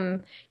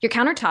on your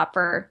countertop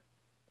for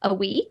a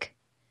week,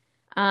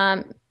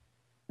 10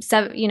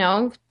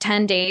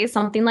 days,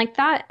 something like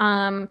that.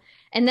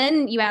 And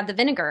then you add the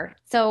vinegar.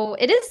 So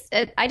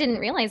I didn't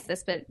realize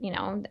this, but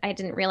I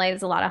didn't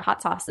realize a lot of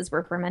hot sauces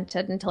were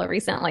fermented until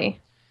recently.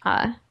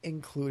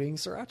 Including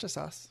sriracha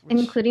sauce.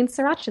 Including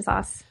sriracha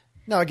sauce.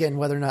 Now, again,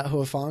 whether or not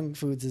Hoi Fong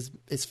Foods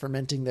is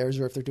fermenting theirs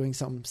or if they're doing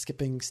some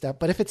skipping step.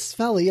 But if it's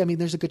smelly, I mean,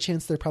 there's a good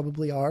chance there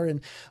probably are.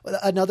 And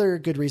another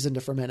good reason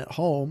to ferment at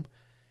home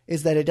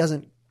is that it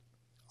doesn't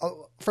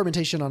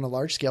fermentation on a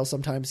large scale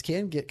sometimes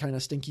can get kind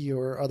of stinky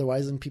or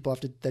otherwise, and people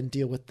have to then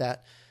deal with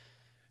that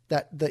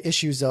the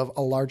issues of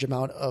a large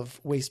amount of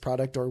waste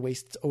product or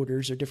waste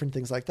odors or different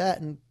things like that.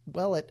 And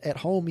well, at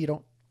home, you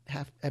don't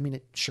have, I mean,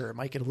 it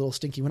might get a little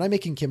stinky. When I'm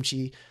making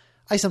kimchi,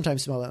 I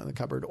sometimes smell that in the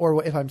cupboard,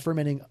 or if I'm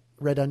fermenting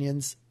red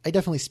onions, I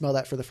definitely smell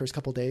that for the first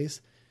couple of days,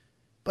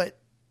 but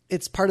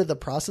it's part of the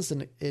process.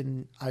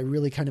 And I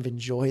really kind of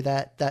enjoy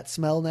that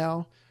smell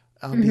now.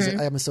 Because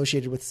I am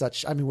associated with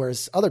such, I mean,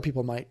 whereas other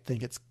people might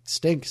think it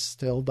stinks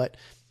still, but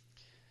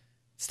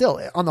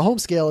still on the home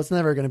scale, it's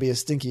never going to be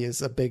as stinky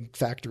as a big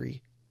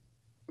factory.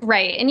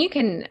 Right. And you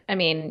can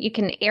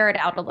air it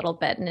out a little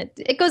bit and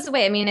it goes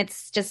away. I mean,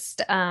 it's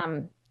just,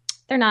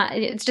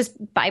 it's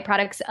just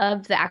byproducts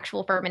of the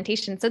actual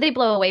fermentation. So they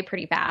blow away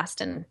pretty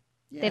fast and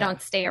they don't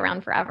stay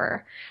around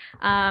forever.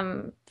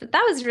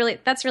 That's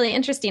really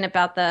interesting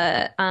about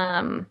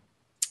the,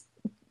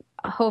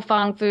 Hoi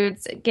Fong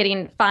Foods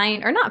getting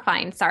fined, or not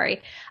fined,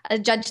 sorry. A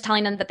judge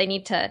telling them that they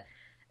need to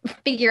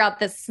figure out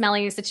this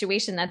smelly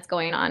situation that's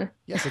going on.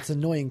 Yes, it's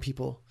annoying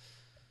people.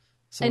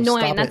 So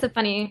annoying. That's a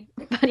funny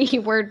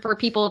word for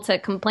people to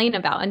complain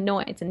about.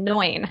 Annoying. It's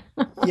annoying.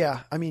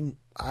 Yeah. I mean,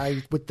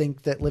 I would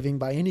think that living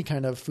by any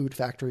kind of food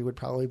factory would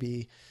probably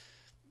be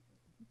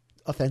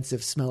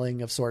offensive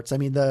smelling of sorts. I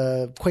mean,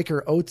 the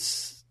Quaker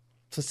Oats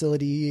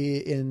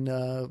facility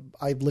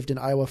I've lived in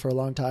Iowa for a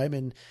long time,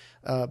 and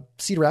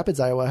Cedar Rapids,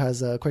 Iowa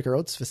has a Quaker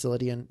Oats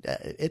facility, and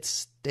it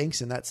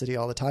stinks in that city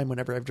all the time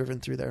whenever I've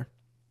driven through there.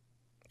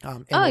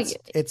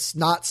 It's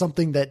not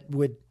something that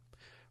would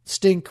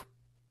stink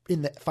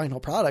in the final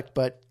product,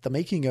 but the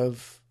making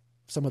of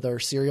some of their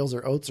cereals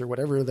or oats or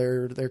whatever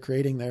they're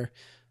creating there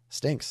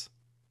stinks.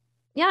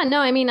 Yeah, no,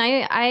 I mean,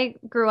 I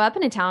grew up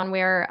in a town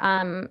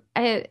where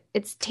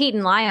it's Tate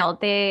and Lyle.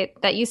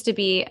 That used to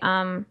be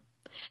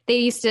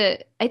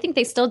I think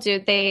they still do.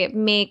 They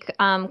make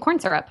corn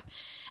syrup,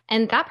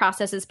 and that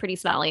process is pretty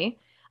smelly.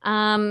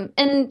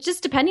 And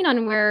just depending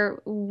on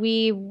where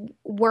we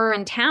were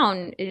in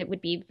town, it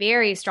would be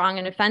very strong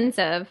and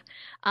offensive.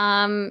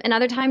 And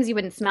other times you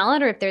wouldn't smell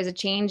it, or if there's a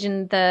change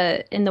in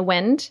the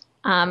wind,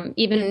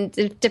 even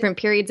different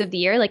periods of the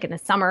year, like in the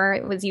summer,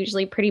 it was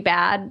usually pretty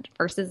bad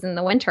versus in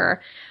the winter.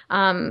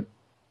 So,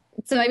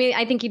 I mean,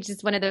 I think it's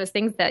just one of those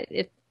things that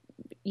if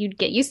you'd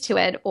get used to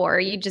it or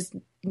you just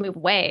move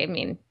away. I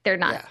mean, there's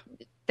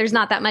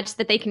not that much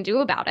that they can do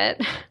about it.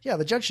 Yeah.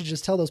 The judge should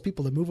just tell those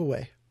people to move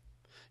away.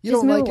 You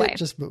don't like it,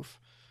 just move.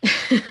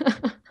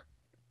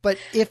 But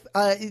if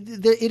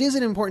it is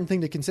an important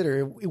thing to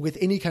consider with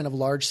any kind of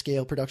large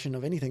scale production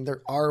of anything,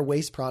 there are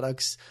waste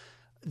products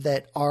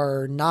that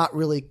are not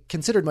really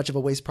considered much of a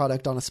waste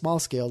product on a small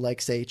scale,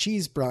 like say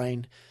cheese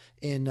brine.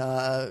 When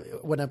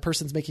a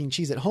person's making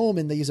cheese at home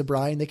and they use a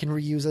brine, they can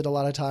reuse it a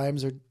lot of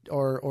times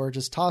or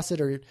just toss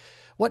it or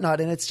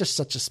whatnot. And it's just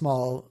such a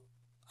small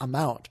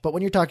amount. But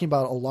when you're talking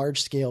about a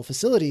large scale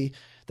facility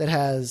that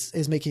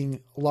is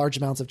making large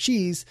amounts of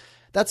cheese,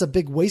 that's a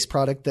big waste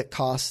product that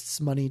costs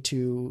money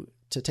to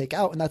take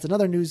out. And that's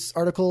another news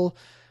article.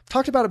 I've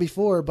talked about it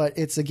before, but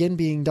it's again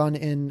being done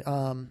in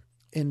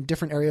in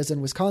different areas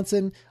in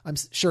Wisconsin. I'm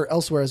sure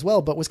elsewhere as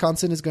well, but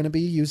Wisconsin is going to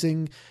be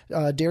using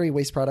dairy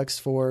waste products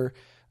for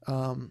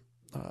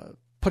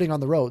putting on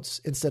the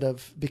roads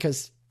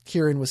because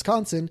here in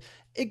Wisconsin,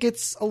 it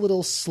gets a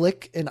little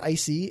slick and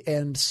icy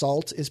and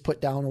salt is put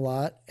down a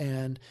lot.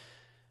 And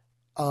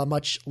a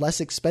much less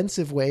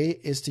expensive way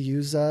is to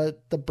use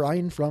the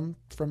brine from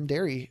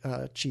dairy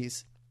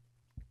cheese.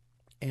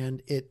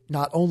 And it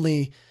not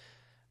only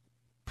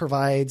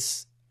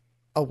provides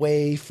a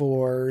way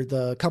for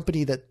the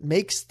company that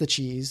makes the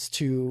cheese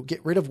to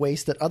get rid of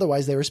waste that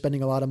otherwise they were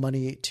spending a lot of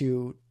money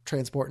to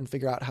transport and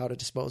figure out how to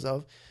dispose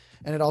of.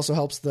 And it also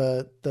helps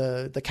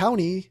the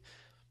county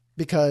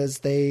because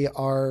they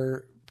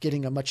are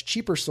getting a much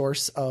cheaper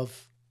source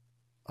of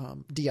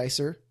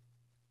de-icer.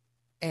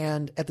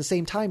 And at the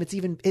same time,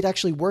 it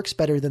actually works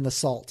better than the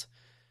salt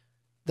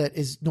that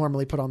is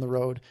normally put on the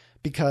road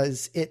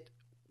because it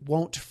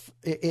won't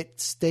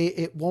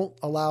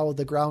allow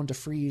the ground to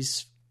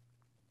freeze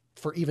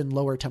for even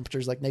lower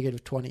temperatures like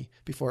 -20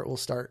 before it will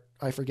start.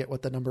 I forget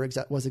what the number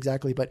was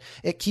exactly, but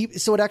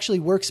so it actually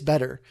works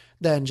better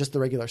than just the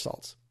regular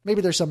salts.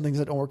 Maybe there's some things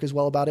that don't work as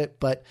well about it,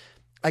 but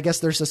I guess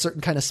there's a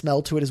certain kind of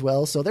smell to it as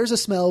well. So there's a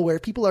smell where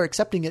people are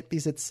accepting it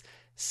because it's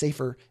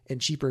safer and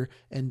cheaper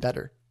and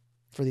better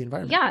for the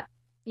environment. Yeah.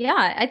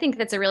 Yeah. I think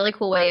that's a really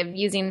cool way of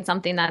using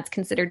something that's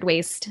considered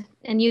waste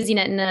and using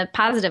it in a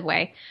positive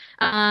way.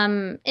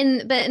 In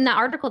the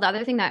article, the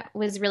other thing that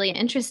was really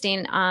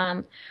interesting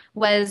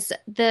was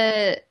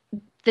the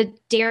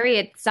dairy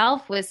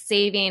itself was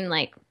saving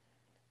like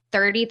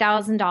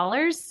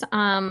 $30,000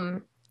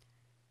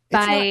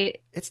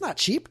 It's not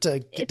cheap to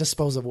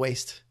dispose of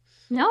waste.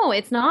 No,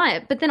 it's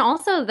not. But then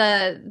also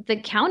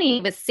the county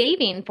was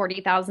saving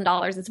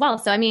 $40,000 as well.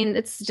 So I mean,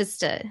 it's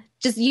just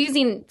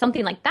using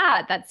something like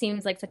that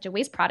seems like such a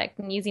waste product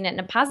and using it in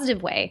a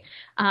positive way.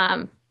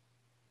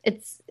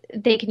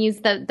 They can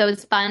use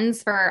those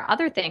funds for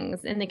other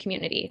things in the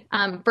community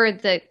for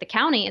the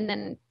county, and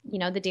then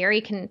the dairy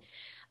can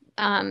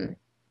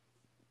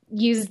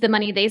use the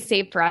money they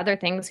save for other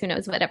things. Who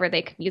knows, whatever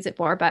they could use it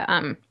for, but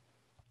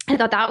I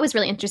thought that was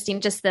really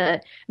interesting, just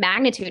the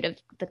magnitude of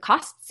the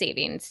cost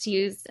savings to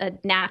use a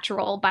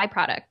natural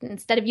byproduct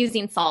instead of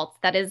using salts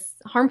that is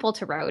harmful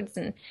to roads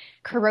and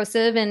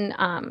corrosive.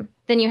 And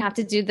then you have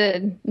to do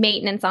the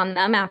maintenance on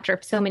them after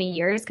so many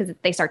years because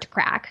they start to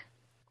crack.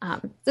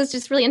 So it's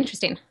just really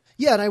interesting.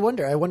 Yeah, and I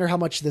wonder how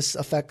much this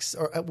affects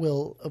or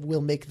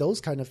will make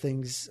those kind of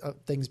things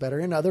better.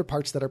 And other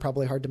parts that are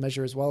probably hard to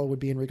measure as well would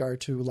be in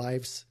regard to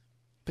lives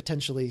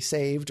potentially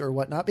saved or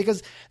whatnot,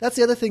 because that's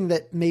the other thing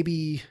that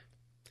maybe –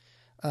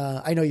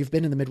 I know you've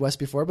been in the Midwest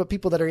before, but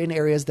people that are in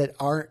areas that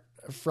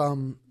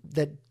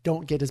that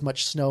don't get as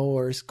much snow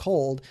or as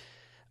cold.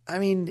 I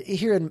mean,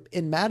 here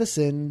in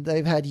Madison,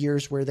 they've had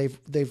years where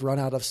they've run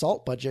out of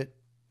salt budget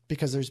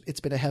because it's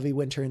been a heavy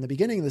winter in the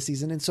beginning of the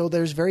season. And so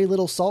there's very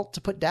little salt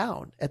to put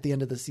down at the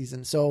end of the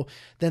season. So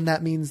then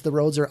that means the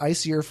roads are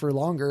icier for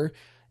longer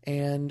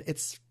and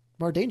it's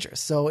more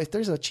dangerous. So if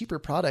there's a cheaper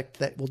product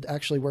that will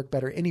actually work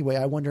better anyway,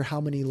 I wonder how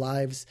many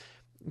lives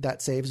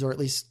that saves, or at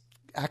least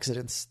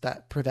accidents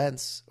that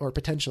prevents or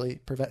potentially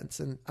prevents.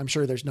 And I'm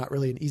sure there's not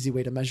really an easy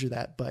way to measure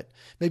that, but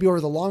maybe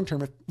over the long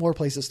term, if more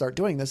places start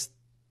doing this,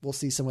 we'll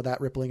see some of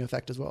that rippling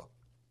effect as well.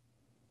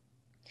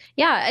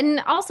 Yeah.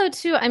 And also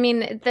too, I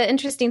mean, the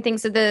interesting thing,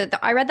 so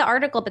I read the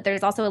article, but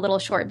there's also a little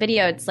short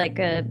video. It's like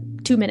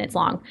 2 minutes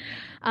long,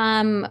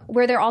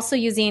 where they're also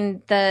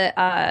using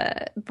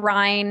the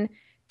brine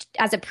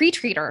as a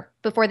pre-treater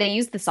before they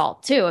use the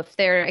salt too. If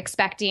they're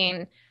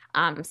expecting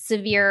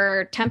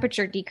severe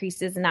temperature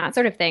decreases and that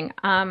sort of thing.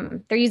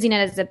 They're using it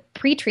as a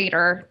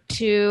pre-treater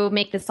to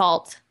make the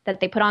salt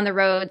that they put on the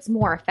roads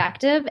more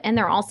effective. And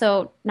they're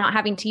also not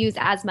having to use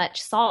as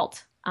much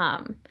salt.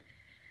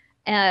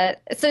 So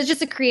it's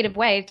just a creative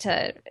way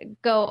to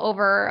go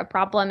over a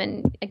problem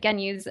and, again,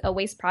 use a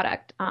waste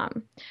product.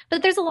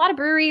 But there's a lot of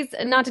breweries,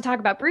 not to talk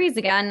about breweries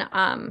again,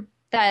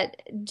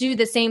 that do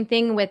the same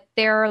thing with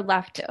their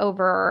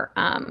leftover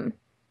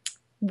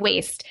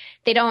waste.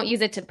 They don't use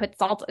it to put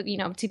salt,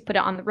 to put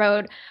it on the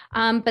road,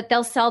 but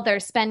they'll sell their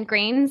spent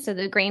grains, so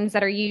the grains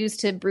that are used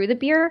to brew the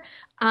beer,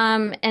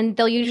 and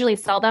they'll usually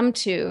sell them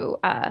to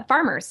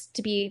farmers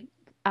to be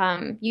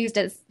used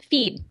as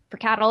feed for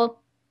cattle,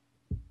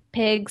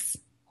 pigs,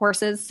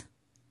 horses.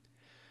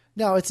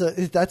 No,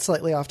 that's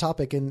slightly off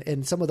topic,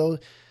 and some of those,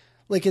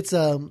 like it's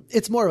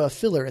more of a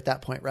filler at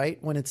that point,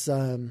 right? When it's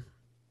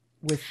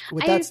with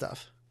that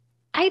stuff.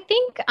 I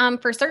think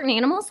for certain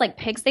animals like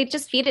pigs, they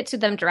just feed it to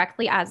them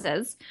directly as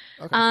is.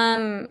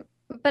 Okay.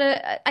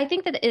 But I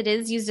think that it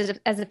is used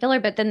as a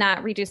filler, but then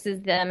that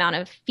reduces the amount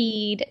of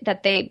feed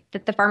that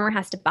the farmer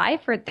has to buy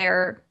for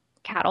their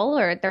cattle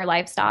or their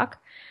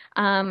livestock.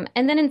 And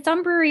then in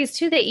some breweries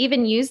too, they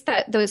even use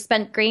those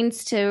spent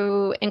grains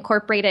to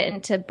incorporate it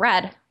into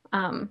bread.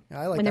 I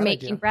like when they're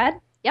making idea.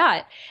 bread.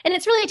 Yeah. And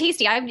it's really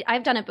tasty.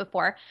 I've done it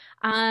before.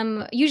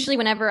 Usually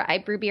whenever I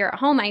brew beer at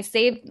home, I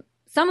save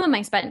some of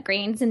my spent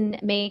grains and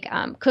make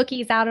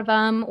cookies out of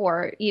them,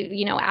 or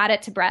add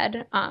it to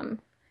bread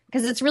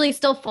because it's really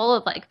still full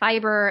of like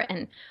fiber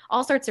and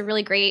all sorts of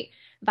really great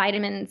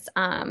vitamins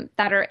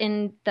that are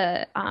in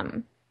the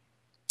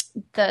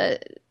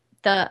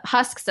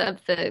husks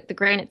of the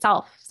grain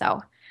itself.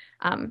 So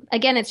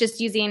again, it's just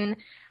using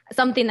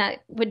something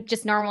that would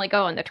just normally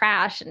go in the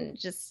trash and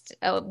just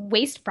a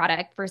waste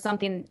product for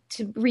something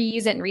to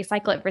reuse it and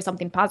recycle it for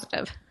something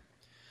positive.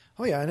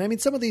 Oh yeah. And I mean,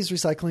 some of these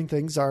recycling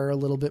things are a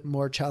little bit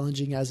more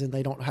challenging, as in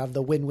they don't have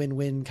the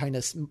win-win-win kind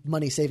of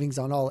money savings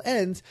on all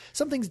ends.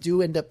 Some things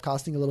do end up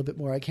costing a little bit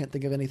more. I can't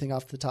think of anything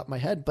off the top of my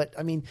head, but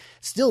I mean,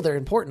 still they're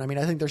important. I mean,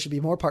 I think there should be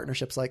more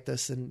partnerships like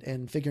this,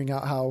 and figuring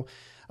out how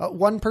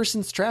one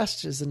person's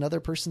trash is another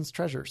person's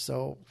treasure.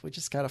 So we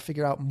just got to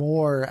figure out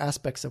more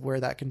aspects of where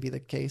that can be the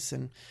case.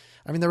 And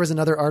I mean, there was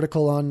another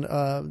article on,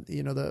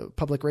 the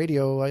public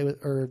radio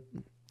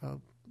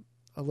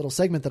a little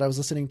segment that I was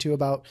listening to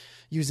about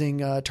using,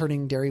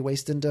 turning dairy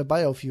waste into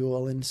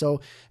biofuel. And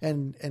so,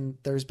 and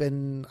there's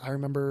been, I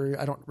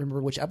don't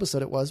remember which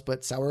episode it was,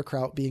 but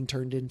sauerkraut being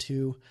turned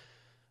into,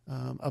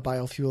 a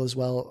biofuel as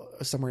well,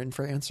 somewhere in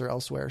France or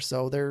elsewhere.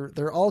 So there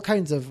are all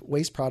kinds of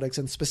waste products,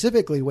 and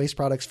specifically waste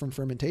products from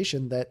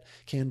fermentation, that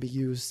can be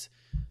used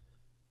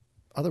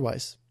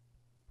otherwise.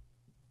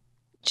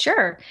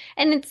 Sure.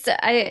 And it's,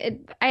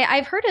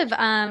 I've heard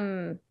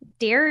of,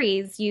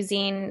 dairies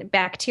using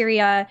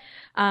bacteria,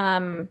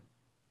 to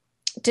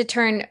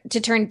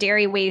turn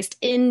dairy waste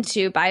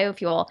into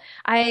biofuel.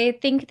 I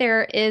think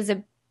there is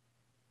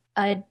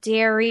a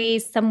dairy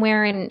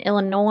somewhere in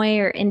Illinois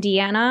or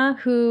Indiana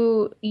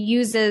who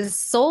uses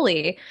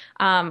solely,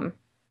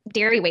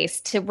 dairy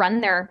waste to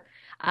run their,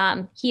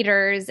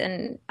 heaters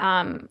and,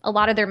 a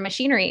lot of their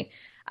machinery.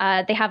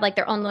 They have like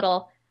their own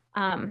little,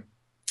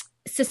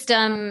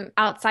 system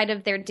outside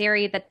of their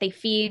dairy that they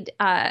feed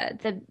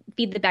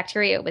the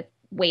bacteria with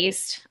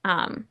waste,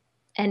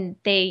 and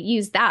they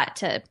use that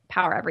to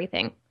power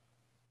everything.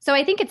 So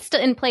I think it's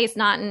still in place,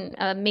 not in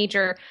a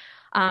major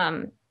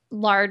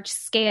large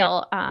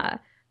scale,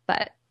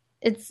 but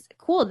it's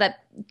cool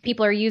that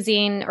people are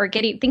using or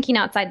thinking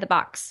outside the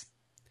box.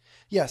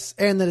 Yes,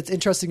 and that it's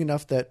interesting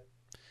enough that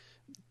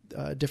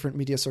different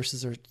media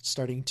sources are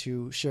starting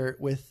to share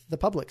it with the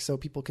public so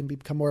people can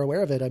become more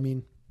aware of it. I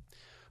mean,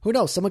 who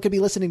knows? Someone could be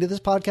listening to this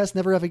podcast,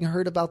 never having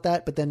heard about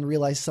that, but then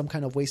realize some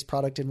kind of waste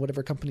product in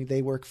whatever company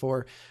they work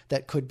for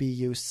that could be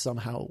used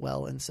somehow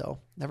well. And so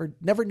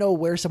never know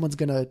where someone's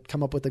going to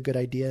come up with a good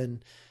idea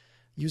and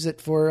use it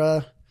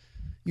for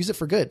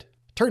good.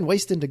 Turn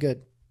waste into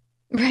good.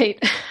 Right.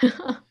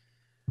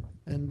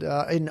 And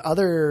in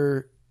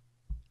other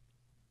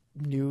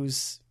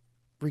news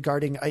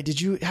regarding,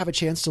 did you have a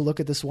chance to look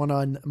at this one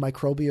on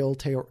microbial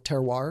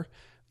terroir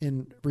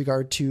in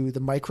regard to the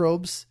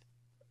microbes?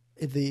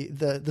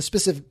 The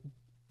specific,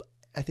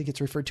 I think it's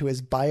referred to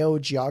as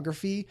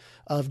biogeography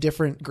of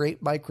different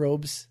grape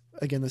microbes.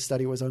 Again, the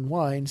study was on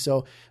wine.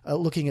 So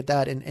looking at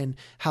that and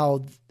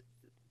how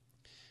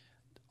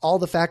all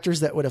the factors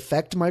that would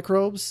affect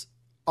microbes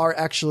are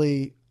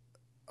actually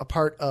a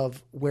part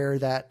of where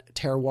that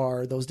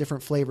terroir, those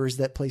different flavors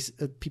that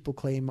people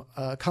claim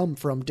come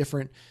from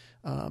different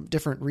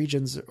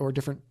regions or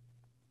different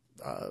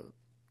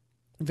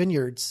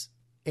vineyards.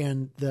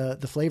 And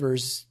the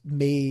flavors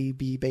may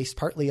be based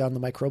partly on the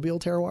microbial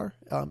terroir.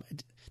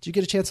 Did you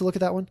get a chance to look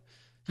at that one?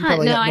 You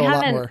probably know a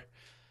lot more.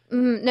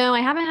 No, I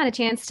haven't had a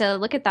chance to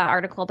look at that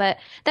article, but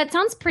that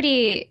sounds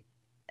pretty.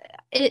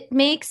 It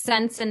makes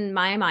sense in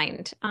my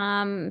mind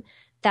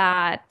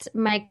that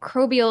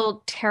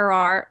microbial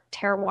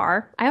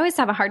terroir. I always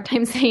have a hard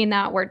time saying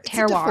that word,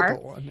 terroir. It's a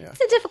difficult one, yeah.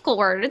 It's a difficult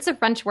word. It's a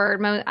French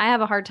word. I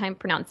have a hard time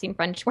pronouncing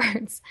French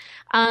words.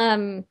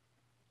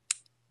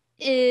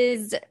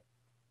 Is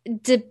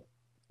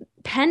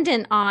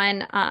dependent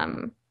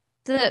on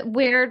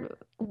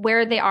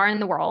where they are in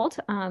the world,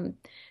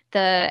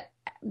 the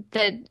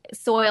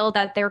soil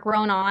that they're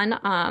grown on.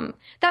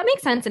 That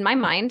makes sense in my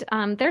mind.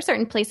 There are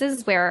certain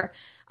places where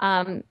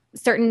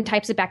certain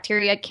types of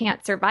bacteria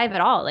can't survive at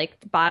all, like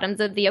the bottoms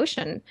of the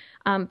ocean.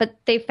 But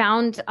they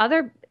found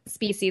other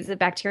species of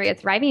bacteria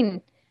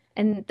thriving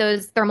in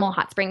those thermal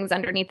hot springs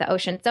underneath the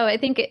ocean. So I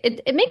think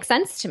it makes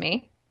sense to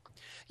me.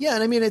 Yeah,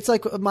 and I mean, it's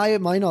like my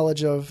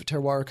knowledge of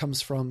terroir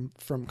comes from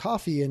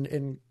coffee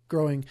and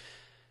growing,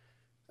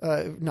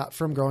 not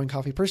from growing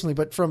coffee personally,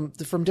 but from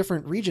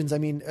different regions. I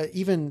mean,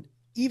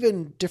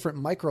 even different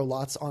micro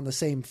lots on the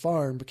same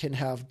farm can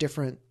have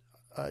different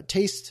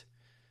taste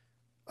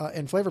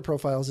and flavor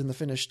profiles in the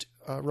finished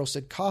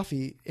roasted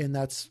coffee, and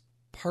that's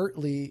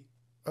partly,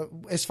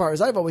 as far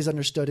as I've always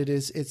understood it,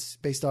 it's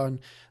based on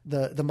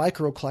the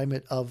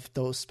microclimate of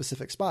those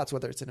specific spots,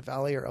 whether it's in a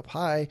valley or up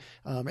high.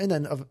 And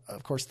then of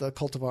course the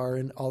cultivar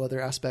and all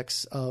other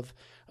aspects of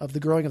the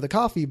growing of the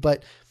coffee.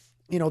 But,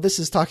 this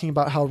is talking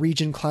about how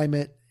region,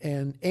 climate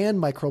and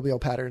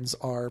microbial patterns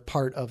are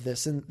part of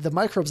this. And the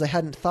microbes I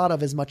hadn't thought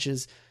of as much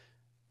as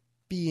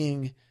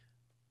being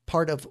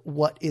part of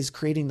what is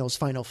creating those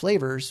final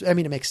flavors. I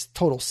mean, it makes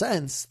total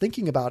sense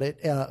thinking about it,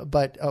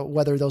 but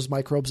whether those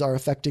microbes are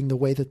affecting the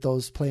way that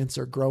those plants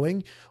are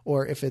growing,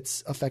 or if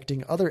it's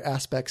affecting other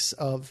aspects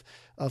of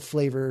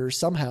flavor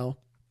somehow,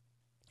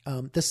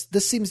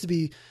 This seems to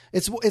be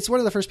it's one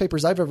of the first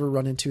papers I've ever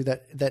run into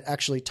that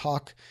actually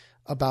talk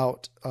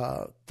about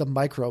the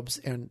microbes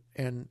and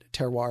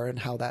terroir and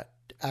how that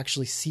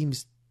actually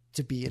seems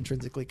to be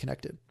intrinsically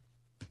connected.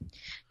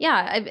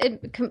 Yeah,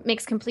 it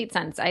makes complete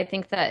sense. I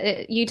think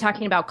that you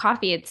talking about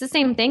coffee, it's the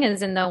same thing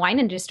as in the wine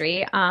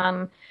industry.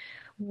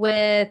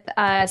 With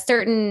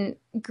certain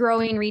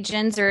growing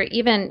regions or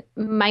even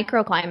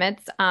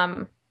microclimates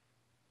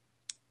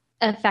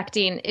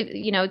affecting,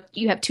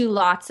 you have two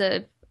lots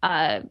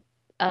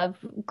of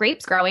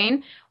grapes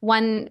growing.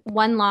 One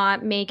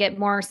lot may get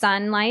more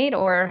sunlight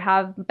or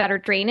have better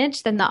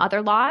drainage than the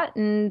other lot,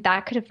 and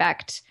that could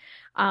affect,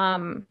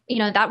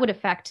 that would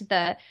affect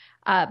the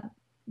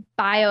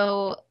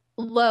bio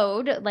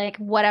load, like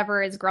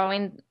whatever is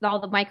growing, all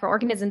the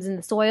microorganisms in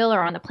the soil or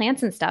on the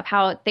plants and stuff,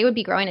 how they would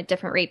be growing at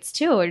different rates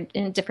too, or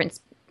in different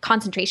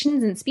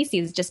concentrations and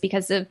species, just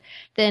because of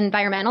the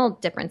environmental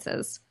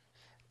differences.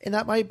 And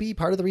that might be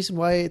part of the reason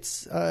why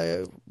it's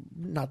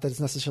not that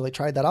it's necessarily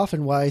tried that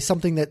often, why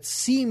something that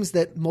seems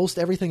that most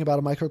everything about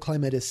a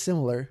microclimate is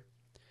similar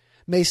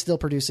may still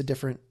produce a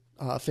different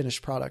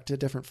finished product, a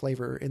different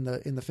flavor in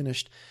the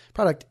finished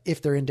product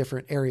if they're in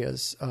different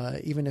areas.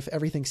 Even if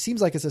everything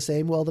seems like it's the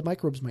same, well, the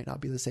microbes might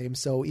not be the same.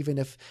 So even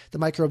if the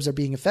microbes are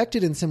being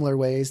affected in similar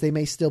ways, they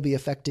may still be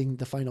affecting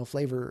the final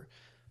flavor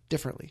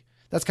differently.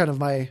 That's kind of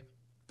my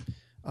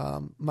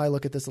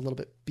look at this a little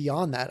bit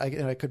beyond that.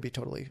 I could be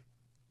totally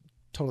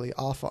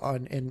off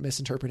on and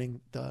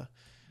misinterpreting the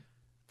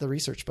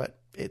research, but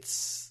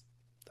it's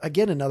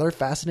again another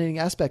fascinating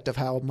aspect of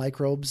how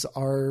microbes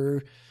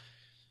are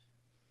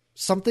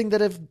something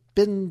that have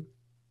been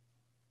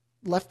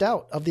left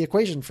out of the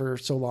equation for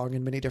so long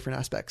in many different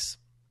aspects,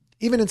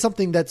 even in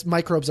something that's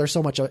microbes are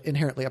so much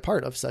inherently a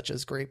part of, such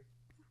as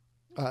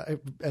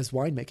as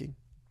winemaking.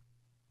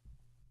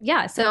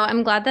 Yeah. So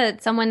I'm glad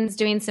that someone's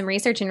doing some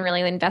research and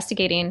really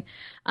investigating,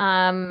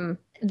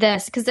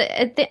 this, because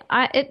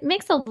it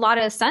makes a lot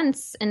of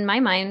sense in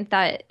my mind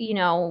that,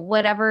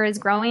 whatever is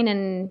growing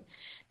in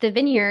the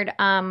vineyard,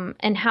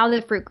 and how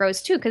the fruit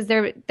grows too, because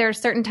there are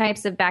certain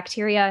types of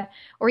bacteria,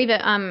 or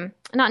even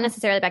not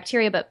necessarily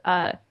bacteria,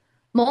 but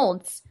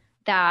molds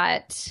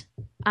that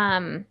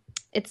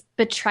it's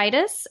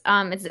botrytis.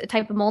 It's a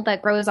type of mold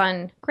that grows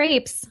on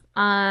grapes,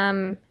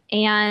 and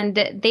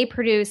they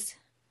produce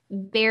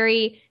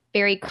very,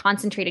 very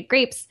concentrated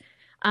grapes,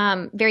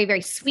 very,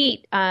 very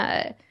sweet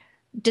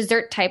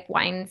dessert type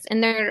wines,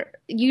 and they're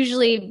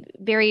usually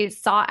very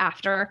sought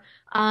after.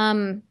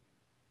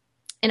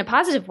 In a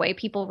positive way,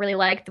 people really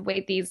like the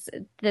way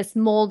this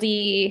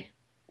moldy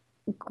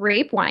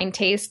grape wine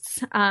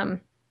tastes.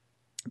 But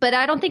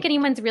I don't think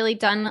anyone's really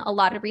done a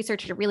lot of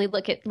research to really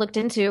looked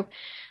into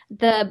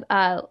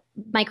the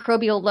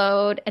microbial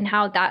load and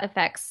how that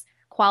affects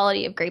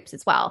quality of grapes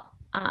as well,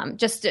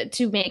 just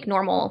to make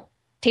normal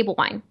table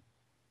wine.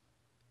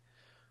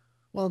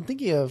 Well, I'm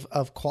thinking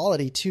of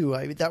quality too.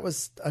 That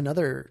was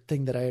another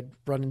thing that I had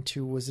run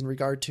into, was in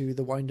regard to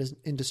the wine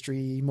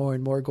industry more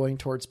and more going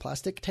towards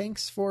plastic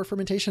tanks for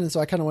fermentation. And so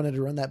I kind of wanted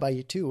to run that by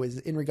you too, is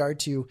in regard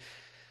to,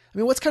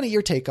 what's kind of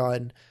your take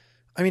on,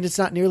 it's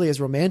not nearly as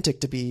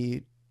romantic to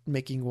be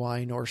making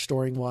wine or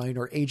storing wine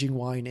or aging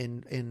wine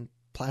in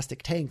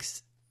plastic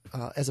tanks,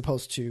 as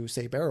opposed to,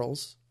 say,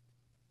 barrels.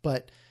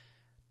 But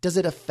does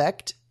it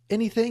affect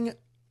anything?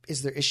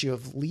 Is there issue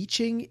of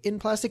leaching in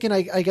plastic? And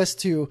I guess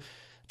to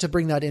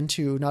bring that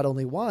into not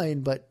only wine,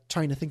 but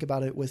trying to think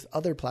about it with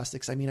other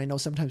plastics. I know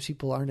sometimes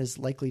people aren't as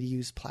likely to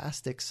use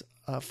plastics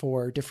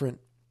for different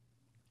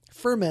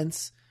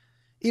ferments,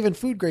 even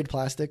food grade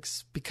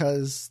plastics,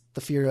 because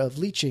the fear of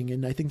leaching.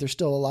 And I think there's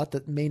still a lot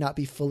that may not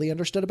be fully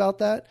understood about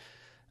that.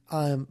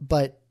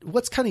 But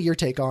what's kind of your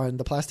take on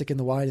the plastic in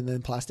the wine and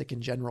then plastic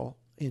in general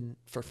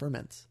for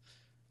ferments?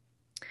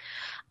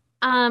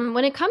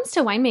 When it comes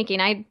to winemaking,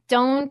 I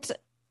don't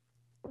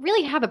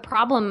really have a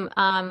problem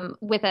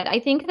with it.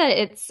 I think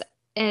that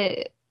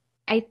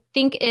I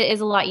think it is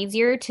a lot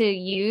easier to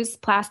use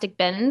plastic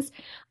bins.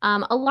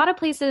 A lot of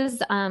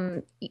places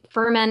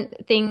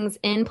ferment things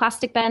in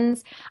plastic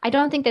bins. I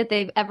don't think that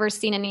they've ever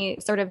seen any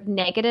sort of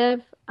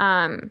negative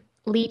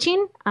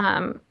leaching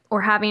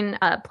or having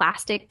a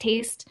plastic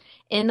taste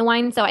in the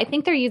wine. So I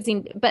think they're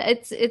using, but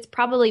it's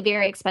probably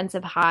very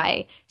expensive,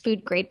 high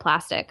food grade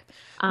plastic.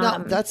 Now,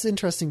 that's an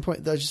interesting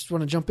point. I just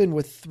want to jump in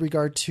with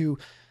regard to,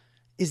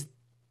 is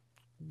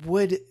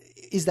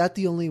that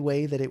the only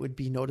way that it would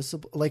be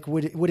noticeable? Like,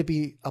 would it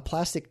be a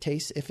plastic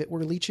taste if it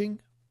were leaching,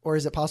 or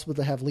is it possible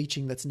to have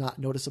leaching that's not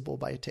noticeable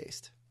by a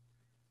taste?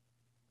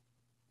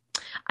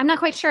 I'm not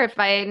quite sure if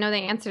I know the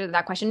answer to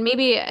that question.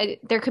 Maybe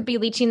there could be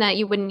leaching that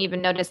you wouldn't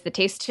even notice the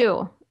taste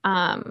too.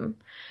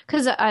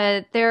 Because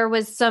there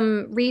was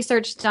some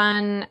research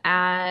done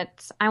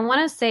at, I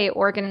want to say,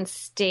 Oregon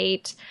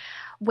State,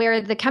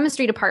 where the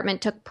chemistry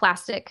department took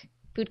plastic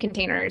food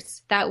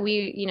containers that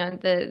we,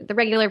 the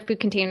regular food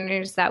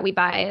containers that we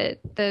buy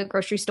at the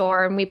grocery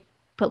store, and we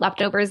put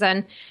leftovers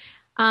in,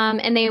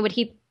 and they would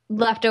heat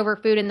leftover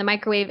food in the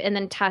microwave and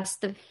then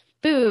test the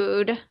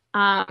food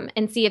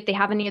and see if they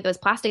have any of those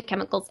plastic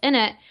chemicals in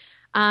it.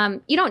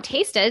 You don't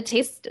taste it.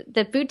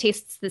 The food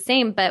tastes the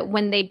same, but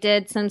when they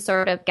did some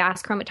sort of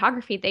gas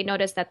chromatography, they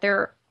noticed that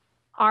there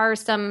are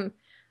some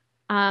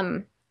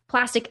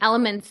plastic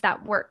elements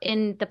that were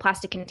in the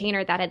plastic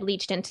container that had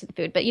leached into the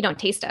food, but you don't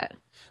taste it.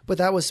 But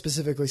that was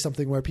specifically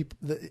something where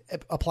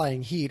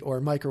applying heat or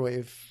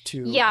microwave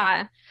to.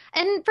 Yeah.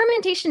 And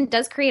fermentation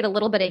does create a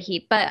little bit of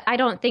heat, but I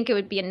don't think it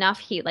would be enough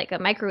heat. Like a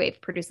microwave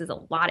produces a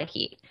lot of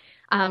heat.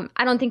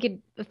 I don't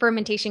think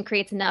fermentation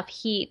creates enough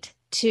heat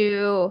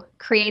to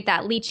create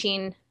that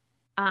leaching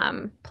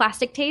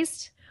plastic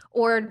taste,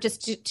 or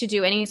just to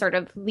do any sort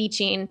of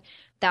leaching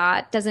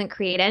that doesn't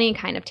create any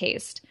kind of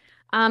taste.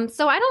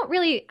 So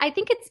I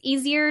think it's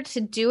easier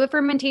to do a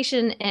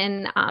fermentation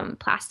in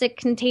plastic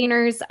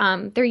containers.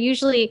 They're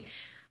usually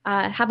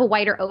have a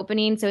wider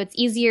opening, so it's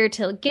easier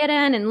to get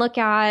in and look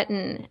at.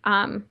 And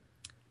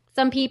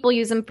some people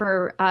use them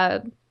for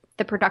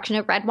the production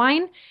of red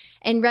wine.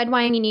 And red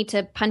wine, you need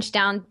to punch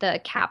down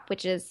the cap,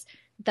 which is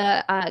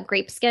the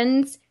grape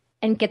skins,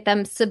 and get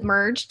them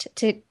submerged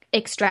to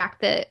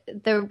extract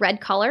the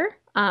red color.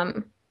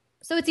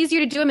 So it's easier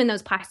to do them in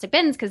those plastic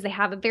bins because they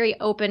have a very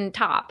open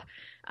top.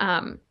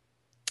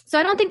 So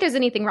I don't think there's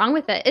anything wrong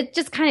with it. It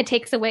just kind of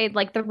takes away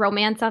like the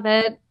romance of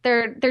it.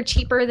 They're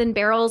cheaper than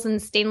barrels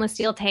and stainless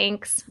steel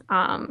tanks.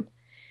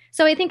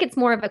 So I think it's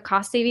more of a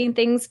cost saving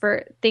thing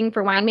for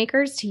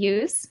winemakers to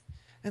use.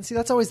 And see,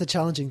 that's always the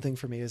challenging thing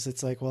for me is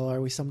it's like, well,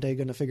 are we someday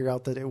going to figure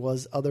out that it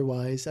was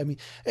otherwise? I mean,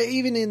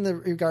 even in the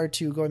regard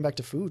to going back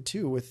to food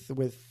too,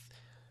 with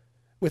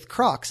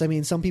crocks. I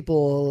mean, some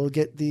people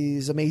get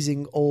these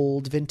amazing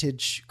old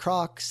vintage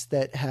crocks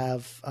that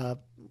have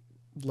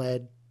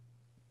lead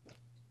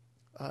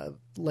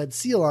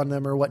seal on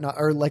them or whatnot,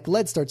 or like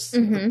lead starts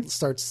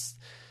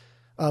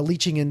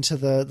leaching into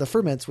the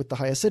ferments with the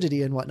high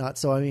acidity and whatnot.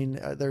 So, I mean,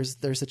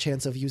 there's a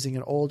chance of using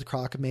an old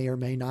crock may or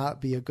may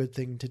not be a good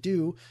thing to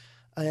do.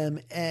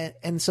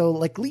 And so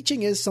like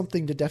leaching is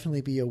something to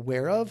definitely be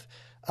aware of.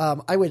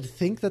 I would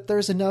think that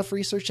there's enough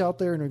research out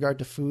there in regard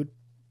to food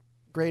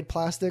grade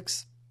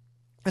plastics,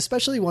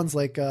 especially ones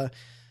like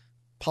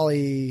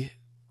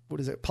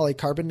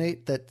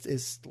polycarbonate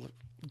that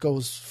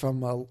goes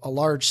from a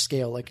large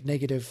scale, like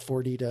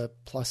 -40 to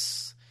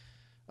plus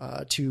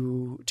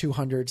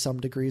 200 some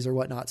degrees or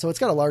whatnot. So it's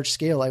got a large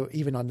scale,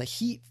 even on the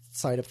heat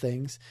side of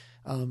things.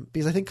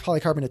 Because I think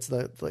polycarbonate's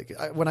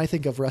when I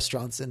think of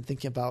restaurants and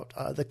thinking about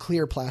the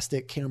clear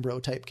plastic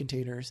Cambro type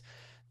containers,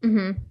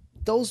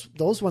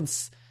 those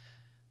ones,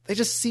 they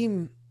just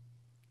seem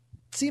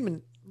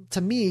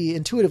to me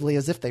intuitively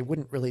as if they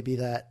wouldn't really be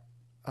that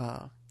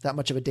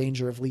much of a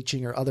danger of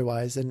leaching or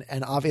otherwise. And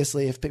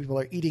obviously if people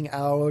are eating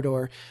out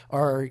or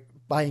are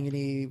buying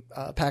any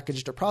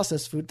packaged or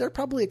processed food, they're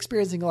probably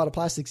experiencing a lot of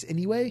plastics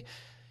anyway.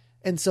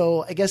 And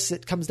so I guess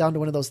it comes down to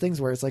one of those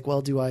things where it's like,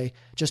 well, do I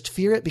just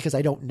fear it because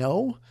I don't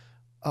know?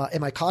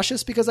 Am I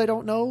cautious because I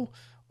don't know?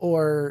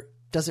 Or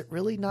does it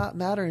really not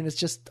matter? And it's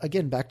just,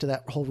 again, back to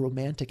that whole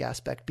romantic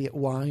aspect, be it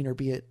wine or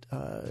be it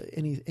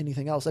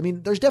anything else. I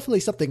mean, there's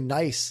definitely something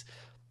nice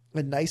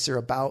and nicer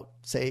about,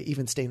 say,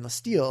 even stainless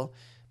steel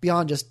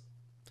beyond just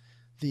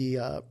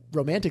the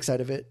romantic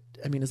side of it.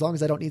 I mean, as long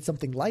as I don't need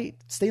something light,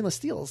 stainless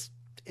steel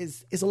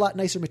is a lot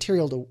nicer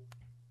material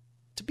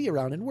to be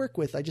around and work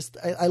with.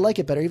 I like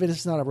it better, even if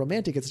it's not a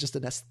romantic, it's just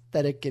an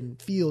aesthetic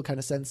and feel kind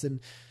of sense, and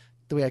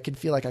the way I can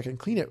feel like I can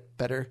clean it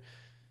better.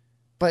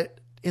 But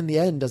in the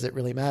end, does it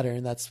really matter?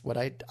 And that's what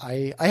I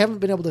haven't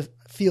been able to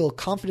feel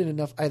confident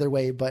enough either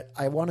way, but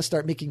I want to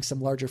start making some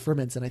larger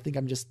ferments. And I think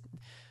I'm just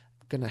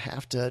going to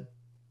have to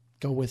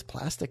go with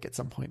plastic at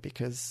some point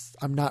because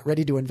I'm not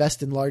ready to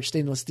invest in large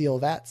stainless steel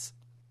vats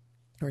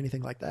or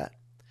anything like that.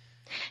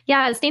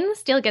 Yeah, stainless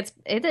steel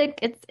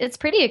it's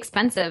pretty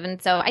expensive. And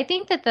so I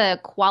think that the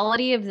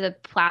quality of the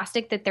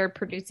plastic that they're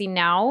producing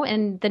now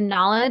and the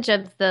knowledge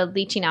of the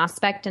leaching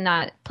aspect and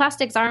that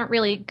plastics aren't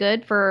really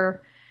good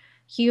for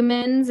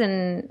humans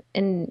and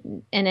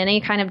in any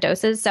kind of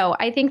doses. So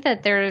I think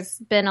that there's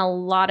been a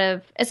lot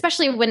of,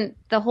 especially when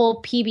the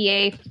whole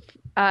PBA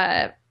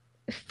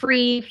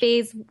free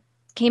phase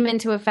came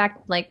into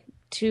effect like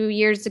 2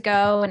 years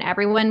ago, and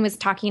everyone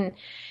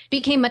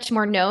became much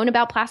more known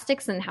about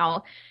plastics and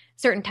how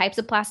certain types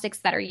of plastics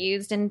that are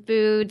used in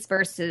foods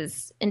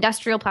versus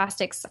industrial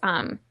plastics.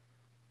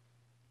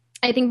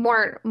 I think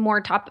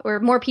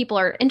more people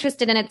are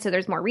interested in it, so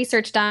there's more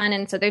research done,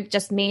 and so they've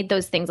just made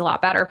those things a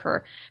lot better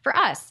for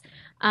us.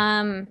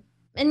 And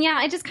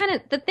yeah,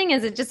 the thing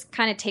is, it just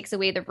kind of takes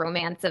away the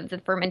romance of the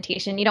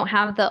fermentation. You don't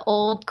have the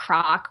old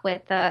crock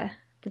with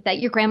that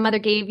your grandmother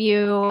gave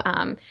you,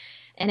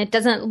 and it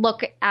doesn't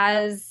look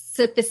as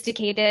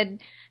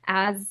sophisticated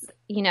as,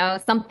 a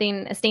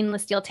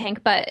stainless steel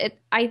tank, but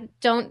I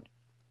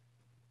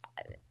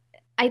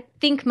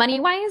think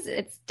money-wise,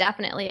 it's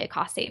definitely a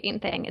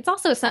cost-saving thing. It's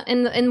also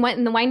in the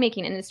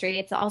winemaking industry,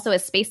 it's also a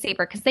space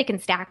saver because they can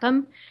stack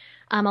them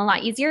a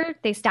lot easier.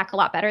 They stack a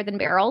lot better than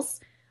barrels,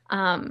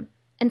 and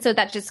so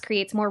that just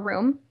creates more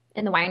room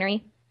in the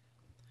winery.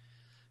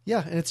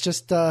 Yeah, and it's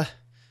just, I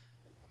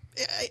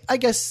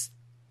guess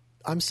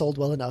I'm sold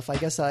well enough. I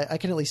guess I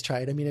can at least try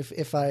it. I mean,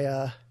 if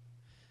I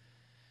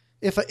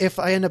if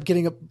I end up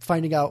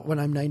finding out when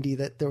I'm 90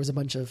 that there was a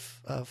bunch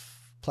of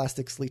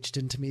plastics leached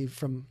into me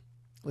from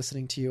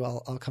listening to you,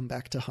 I'll come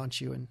back to haunt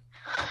you. And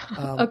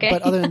okay.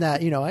 But other than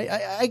that,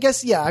 I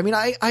guess, yeah. I mean,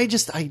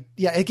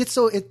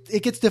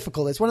 it gets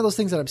difficult. It's one of those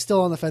things that I'm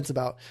still on the fence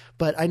about.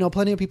 But I know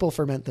plenty of people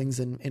ferment things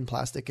in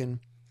plastic, and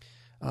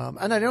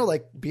I know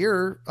like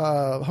beer,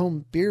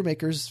 home beer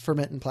makers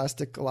ferment in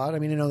plastic a lot. I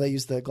mean, I know they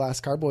use the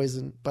glass carboys,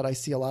 but I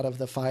see a lot of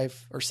the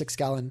 5 or 6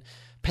 gallon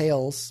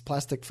pails,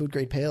 plastic food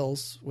grade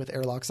pails with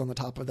airlocks on the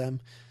top of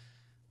them.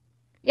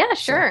 Yeah,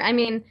 sure. So. I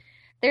mean,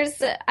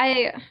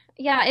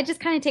 it just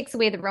kind of takes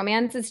away the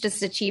romance. It's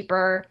just a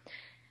cheaper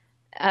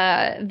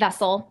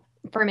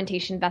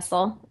fermentation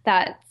vessel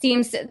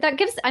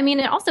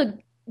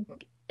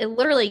it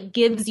literally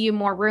gives you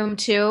more room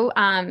too.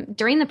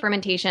 During the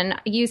fermentation,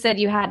 you said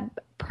you had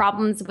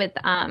problems with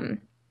some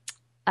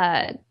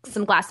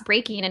glass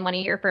breaking in one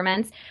of your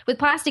ferments. With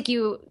plastic,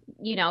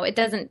 it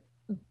doesn't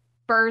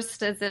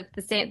burst as if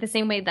the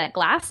same way that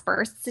glass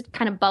bursts. It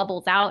kind of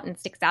bubbles out and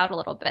sticks out a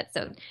little bit.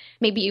 So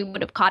maybe you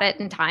would have caught it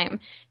in time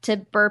to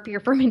burp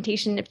your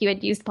fermentation if you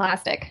had used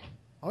plastic.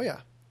 Oh yeah.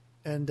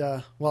 And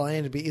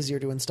it'd be easier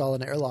to install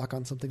an airlock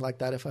on something like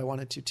that if I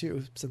wanted to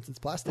too, since it's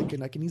plastic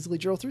and I can easily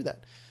drill through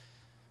that.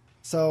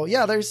 So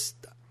yeah,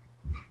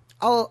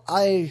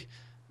 I'm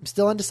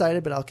still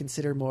undecided, but I'll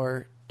consider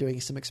more doing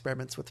some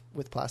experiments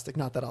with plastic.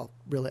 Not that I'll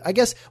really, I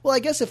guess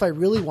if I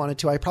really wanted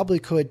to, I probably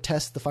could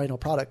test the final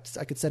product.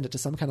 I could send it to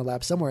some kind of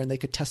lab somewhere and they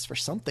could test for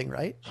something,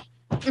 right?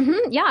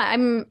 Mm-hmm.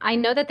 Yeah. I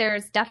know that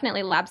there's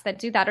definitely labs that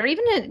do that, or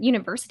even at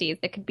universities,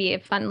 that could be a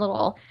fun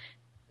little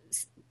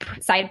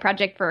side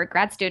project for a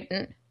grad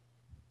student.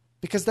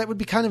 Because that would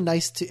be kind of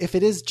nice to, if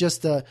it is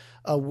just a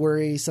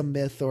worrisome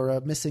myth or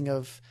a missing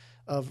of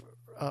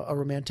a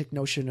romantic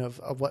notion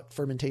of what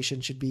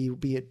fermentation should be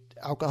it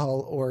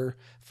alcohol or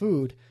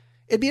food.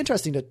 It'd be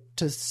interesting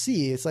to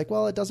see. It's like,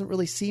 well, it doesn't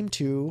really seem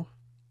to,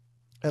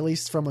 at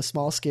least from a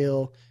small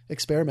scale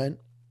experiment,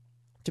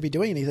 to be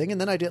doing anything.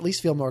 And then I'd at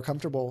least feel more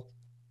comfortable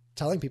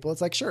telling people.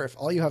 It's like, sure, if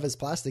all you have is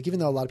plastic, even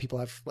though a lot of people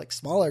have like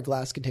smaller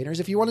glass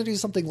containers, if you want to do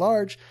something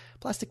large,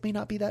 plastic may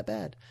not be that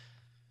bad.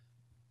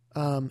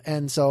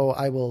 And so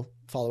I will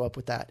follow up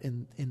with that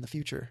in the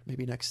future.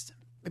 Maybe next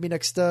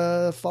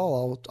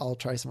fall, I'll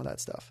try some of that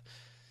stuff.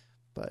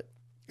 But,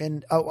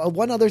 and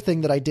one other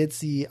thing that I did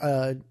see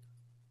a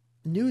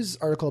news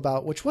article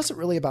about, which wasn't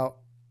really about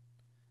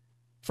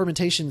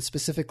fermentation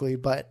specifically,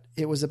 but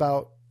it was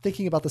about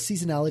thinking about the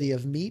seasonality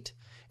of meat.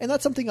 And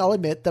that's something I'll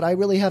admit that I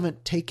really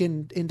haven't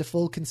taken into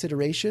full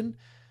consideration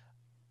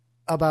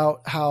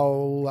about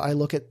how I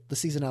look at the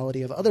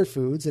seasonality of other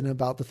foods and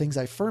about the things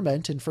I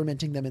ferment, and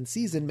fermenting them in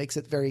season makes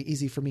it very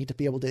easy for me to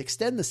be able to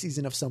extend the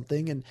season of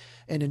something and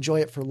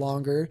enjoy it for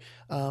longer.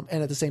 And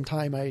at the same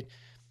time, I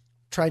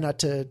try not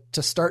to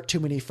start too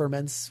many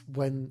ferments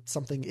when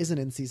something isn't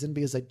in season,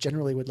 because I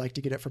generally would like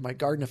to get it from my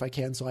garden if I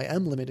can. So I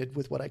am limited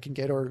with what I can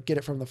get, or get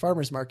it from the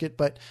farmer's market.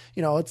 But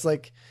it's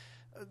like,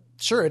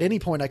 sure, at any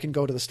point I can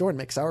go to the store and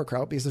make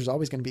sauerkraut because there's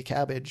always going to be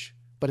cabbage,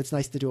 but it's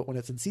nice to do it when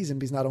it's in season,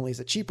 because not only is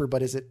it cheaper,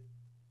 but is it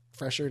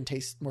fresher and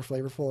tastes more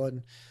flavorful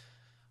and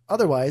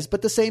otherwise.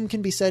 But the same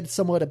can be said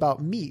somewhat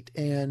about meat.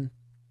 And,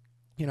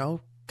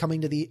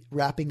 coming to the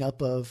wrapping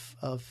up of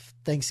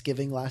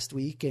Thanksgiving last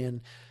week,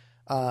 and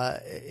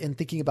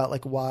thinking about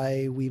like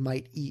why we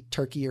might eat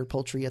turkey or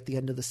poultry at the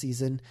end of the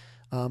season.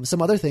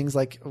 Some other things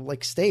like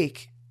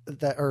steak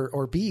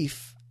or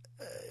beef.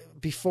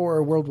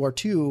 Before World War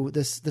II,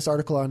 this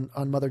article on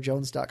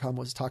motherjones.com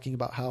was talking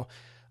about how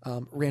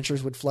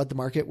ranchers would flood the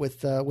market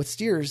with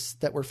steers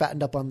that were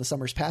fattened up on the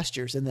summer's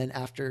pastures. And then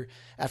after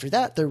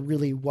that, there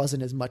really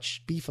wasn't as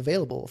much beef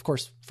available. Of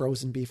course,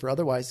 frozen beef or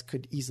otherwise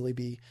could easily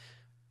be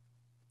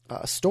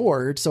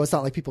stored. So it's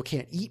not like people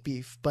can't eat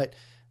beef, but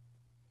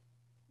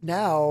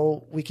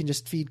now we can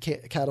just feed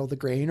cattle the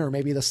grain, or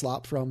maybe the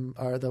slop from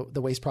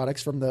the waste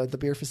products from the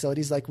beer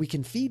facilities. Like we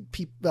can feed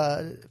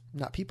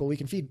we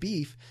can feed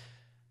beef,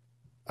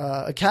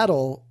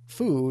 cattle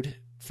food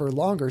for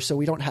longer, so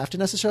we don't have to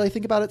necessarily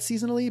think about it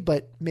seasonally,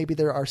 but maybe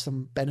there are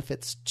some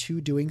benefits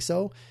to doing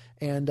so.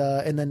 And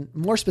then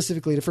more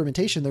specifically to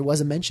fermentation, there was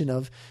a mention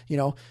of,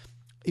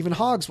 even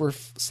hogs were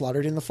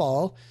slaughtered in the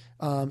fall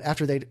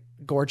after they'd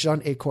gorged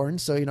on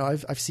acorns. So,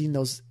 I've seen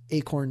those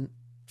acorn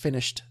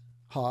finished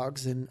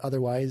hogs and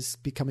otherwise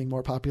becoming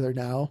more popular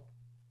now.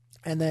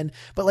 And then,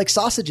 but like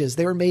sausages,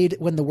 they were made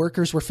when the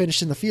workers were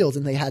finished in the fields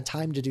and they had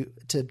time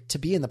to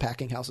be in the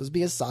packing houses,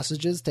 because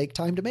sausages take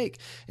time to make.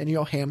 And,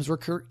 hams were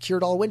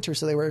cured all winter,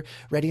 so they were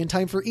ready in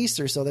time for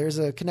Easter. So there's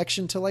a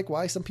connection to like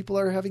why some people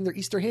are having their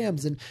Easter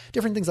hams and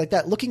different things like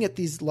that. Looking at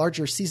these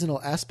larger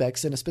seasonal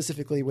aspects, and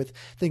specifically with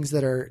things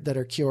that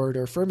are cured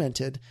or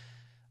fermented,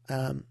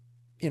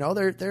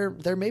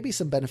 there may be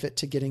some benefit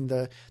to getting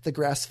the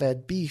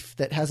grass-fed beef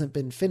that hasn't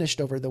been finished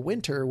over the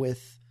winter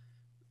with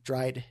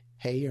dried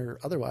hay or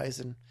otherwise,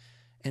 and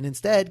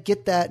instead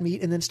get that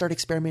meat and then start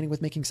experimenting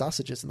with making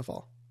sausages in the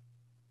fall.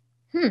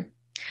 Well,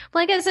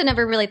 I guess I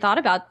never really thought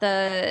about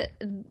the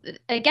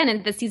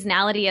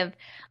seasonality of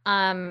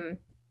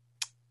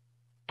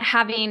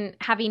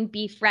having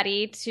beef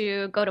ready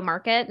to go to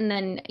market and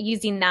then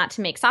using that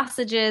to make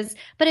sausages.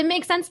 But it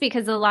makes sense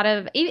because a lot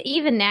of,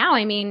 even now,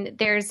 I mean,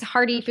 there's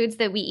hearty foods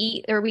that we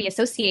eat or we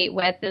associate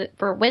with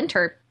for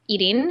winter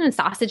eating, and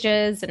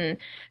sausages and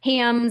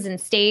hams and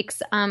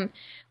steaks.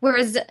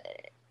 Whereas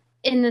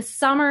in the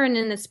summer and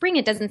in the spring,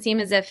 it doesn't seem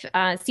as if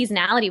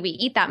seasonality, we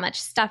eat that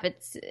much stuff.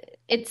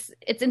 It's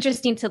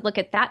interesting to look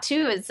at that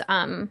too as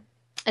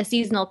a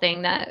seasonal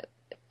thing that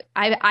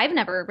I've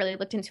never really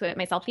looked into it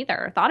myself either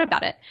or thought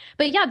about it.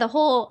 But yeah, the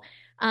whole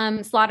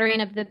slaughtering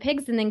of the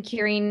pigs and then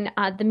curing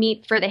the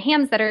meat for the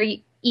hams that are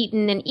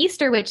eaten in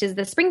Easter, which is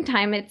the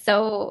springtime. It's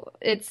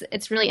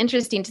really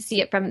interesting to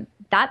see it from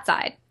that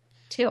side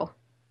too.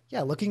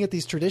 Yeah, looking at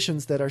these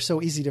traditions that are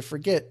so easy to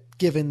forget,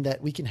 given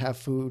that we can have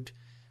food,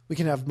 we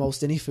can have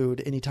most any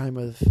food any time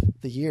of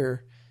the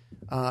year,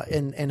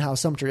 and how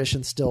some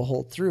traditions still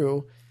hold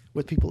through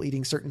with people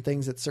eating certain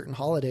things at certain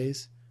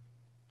holidays,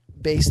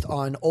 based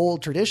on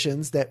old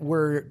traditions that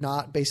were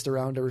not based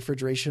around a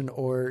refrigeration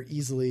or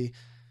easily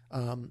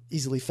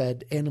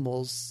fed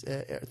animals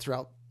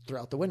throughout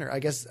the winter. I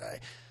guess,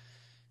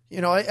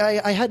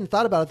 I hadn't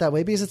thought about it that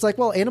way, because it's like,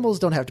 well, animals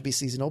don't have to be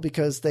seasonal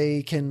because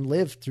they can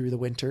live through the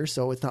winter.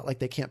 So it's not like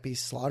they can't be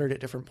slaughtered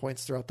at different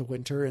points throughout the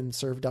winter and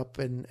served up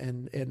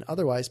and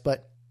otherwise,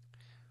 but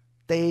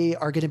they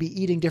are going to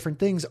be eating different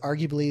things,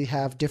 arguably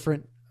have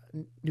different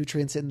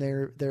nutrients in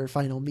their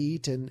final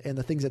meat, and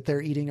the things that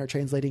they're eating are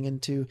translating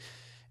into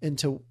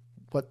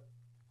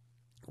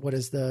what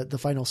is the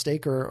final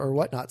steak or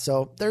whatnot.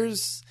 So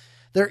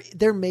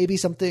there may be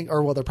something,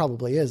 or well, there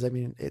probably is. I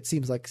mean, it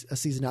seems like a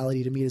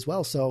seasonality to meat as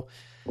well. So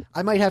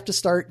I might have to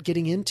start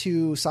getting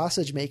into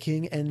sausage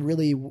making and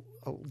really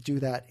do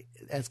that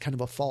as kind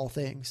of a fall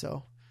thing.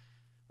 So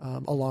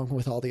along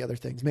with all the other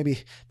things,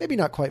 maybe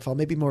not quite fall,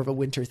 maybe more of a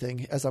winter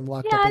thing as I'm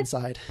locked up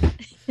inside.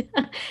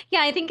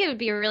 Yeah, I think it would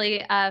be a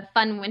really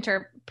fun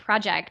winter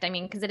project. I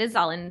mean, because it is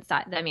all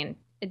inside. I mean,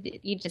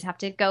 you just have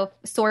to go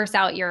source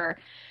out your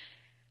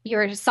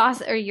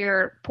sauce or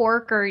your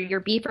pork or your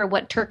beef or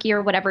what turkey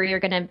or whatever you're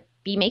going to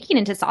be making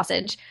into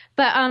sausage.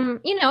 But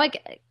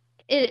like,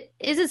 it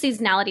is a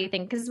seasonality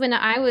thing, because when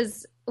I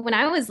was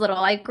little,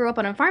 I grew up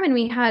on a farm and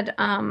we had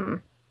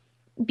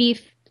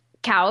beef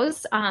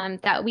cows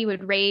that we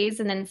would raise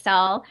and then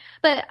sell.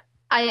 But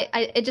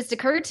it just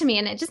occurred to me,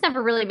 and it just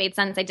never really made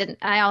sense.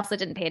 I also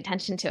didn't pay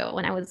attention to it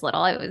when I was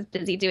little. I was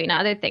busy doing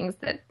other things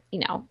that,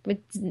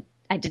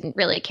 I didn't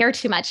really care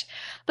too much.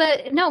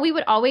 But no, we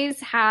would always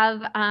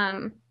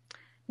have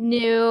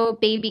new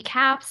baby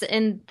calves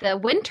in the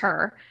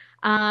winter.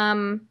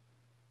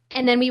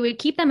 And then we would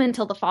keep them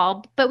until the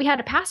fall, but we had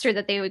a pasture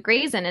that they would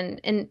graze in,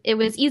 and it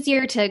was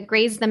easier to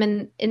graze them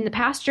in the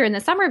pasture in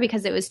the summer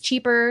because it was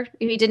cheaper.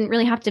 We didn't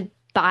really have to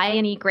buy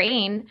any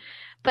grain.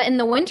 But in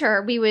the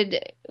winter, we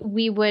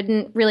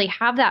wouldn't really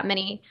have that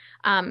many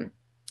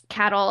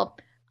cattle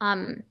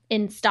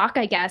in stock,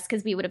 I guess,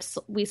 because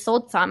we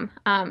sold some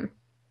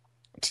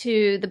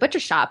to the butcher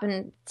shop,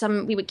 and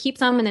some we would keep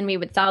some, and then we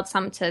would sell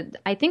some to,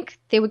 I think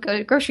they would go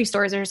to grocery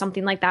stores or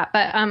something like that.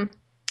 But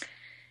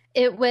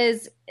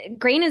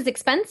grain is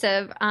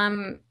expensive,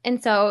 and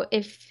so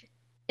if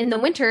in the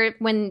winter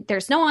when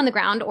there's snow on the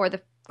ground or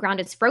the ground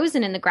is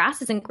frozen and the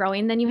grass isn't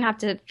growing, then you have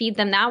to feed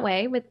them that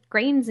way with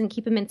grains and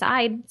keep them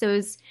inside. So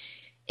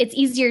it's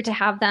easier to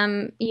have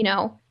them,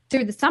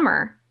 through the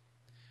summer,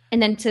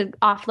 and then to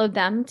offload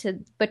them to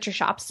butcher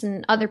shops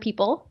and other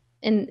people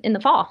in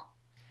the fall.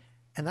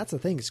 And that's the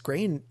thing, is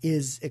grain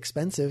is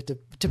expensive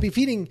to be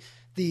feeding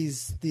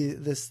this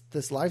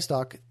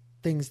livestock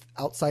things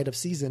outside of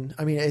season.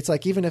 I mean, it's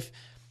like, even if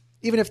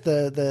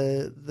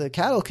the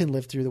cattle can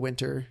live through the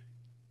winter,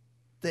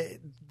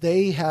 then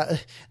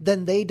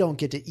they don't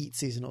get to eat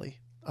seasonally.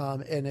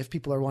 And if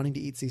people are wanting to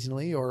eat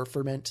seasonally or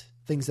ferment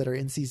things that are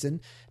in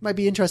season, it might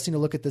be interesting to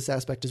look at this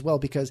aspect as well,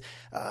 because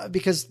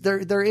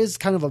there is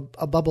kind of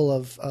a bubble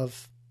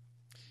of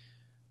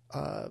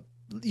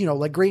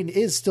like grain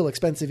is still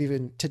expensive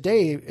even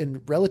today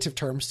in relative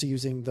terms to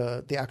using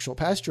the actual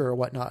pasture or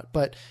whatnot.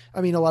 But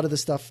I mean, a lot of the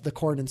stuff, the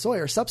corn and soy,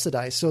 are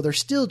subsidized, so they're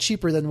still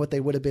cheaper than what they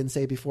would have been,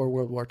 say, before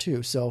World War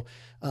II. So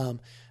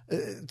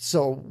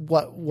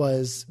what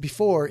was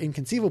before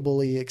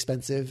inconceivably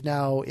expensive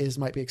now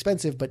might be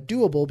expensive, but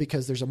doable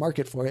because there's a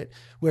market for it.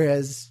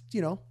 Whereas,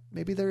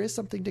 maybe there is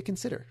something to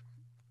consider.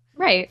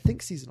 Right.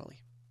 Think seasonally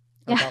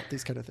about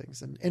these kind of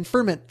things, and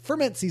ferment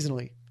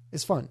seasonally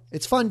is fun.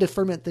 It's fun to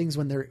ferment things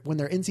when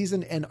they're in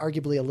season, and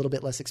arguably a little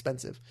bit less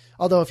expensive.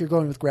 Although if you're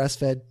going with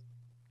grass-fed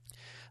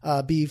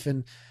beef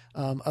and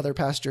other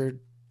pastured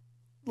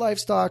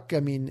livestock, I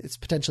mean, it's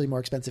potentially more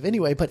expensive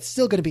anyway, but it's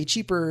still going to be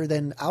cheaper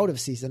than out of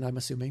season, I'm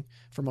assuming,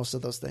 for most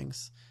of those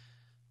things,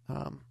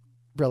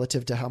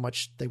 relative to how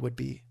much they would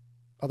be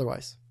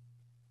otherwise.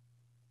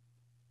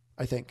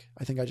 I think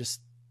I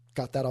just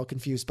got that all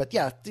confused, but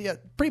yeah,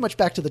 pretty much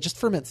back to just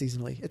ferment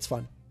seasonally. It's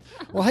fun.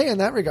 Well, hey, in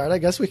that regard, I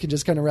guess we can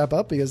just kind of wrap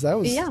up, because that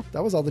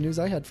was all the news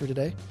I had for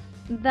today.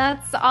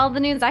 That's all the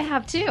news I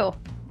have too.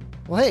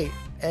 Well,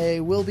 hey,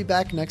 we'll be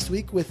back next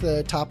week with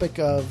a topic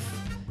of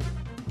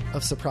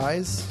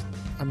surprise.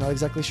 I'm not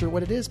exactly sure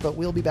what it is, but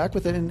we'll be back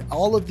with it. And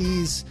all of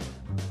these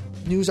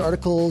news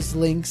articles,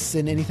 links,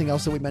 and anything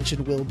else that we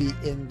mentioned will be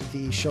in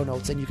the show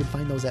notes. And you can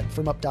find those at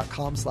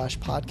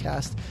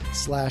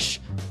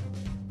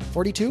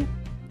firmup.com/podcast/42.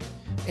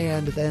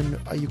 And then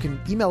you can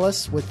email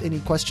us with any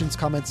questions,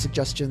 comments,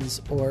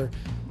 suggestions, or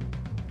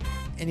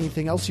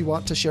anything else you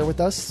want to share with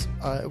us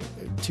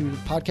to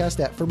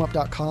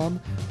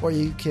podcast@firmup.com, or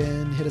you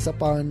can hit us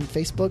up on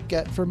Facebook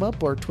at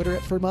FirmUp, or Twitter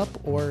at FirmUp,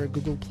 or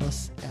Google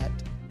Plus at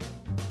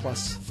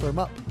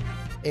 +FirmUp.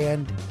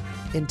 And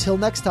until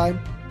next time,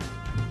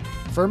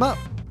 Firm up.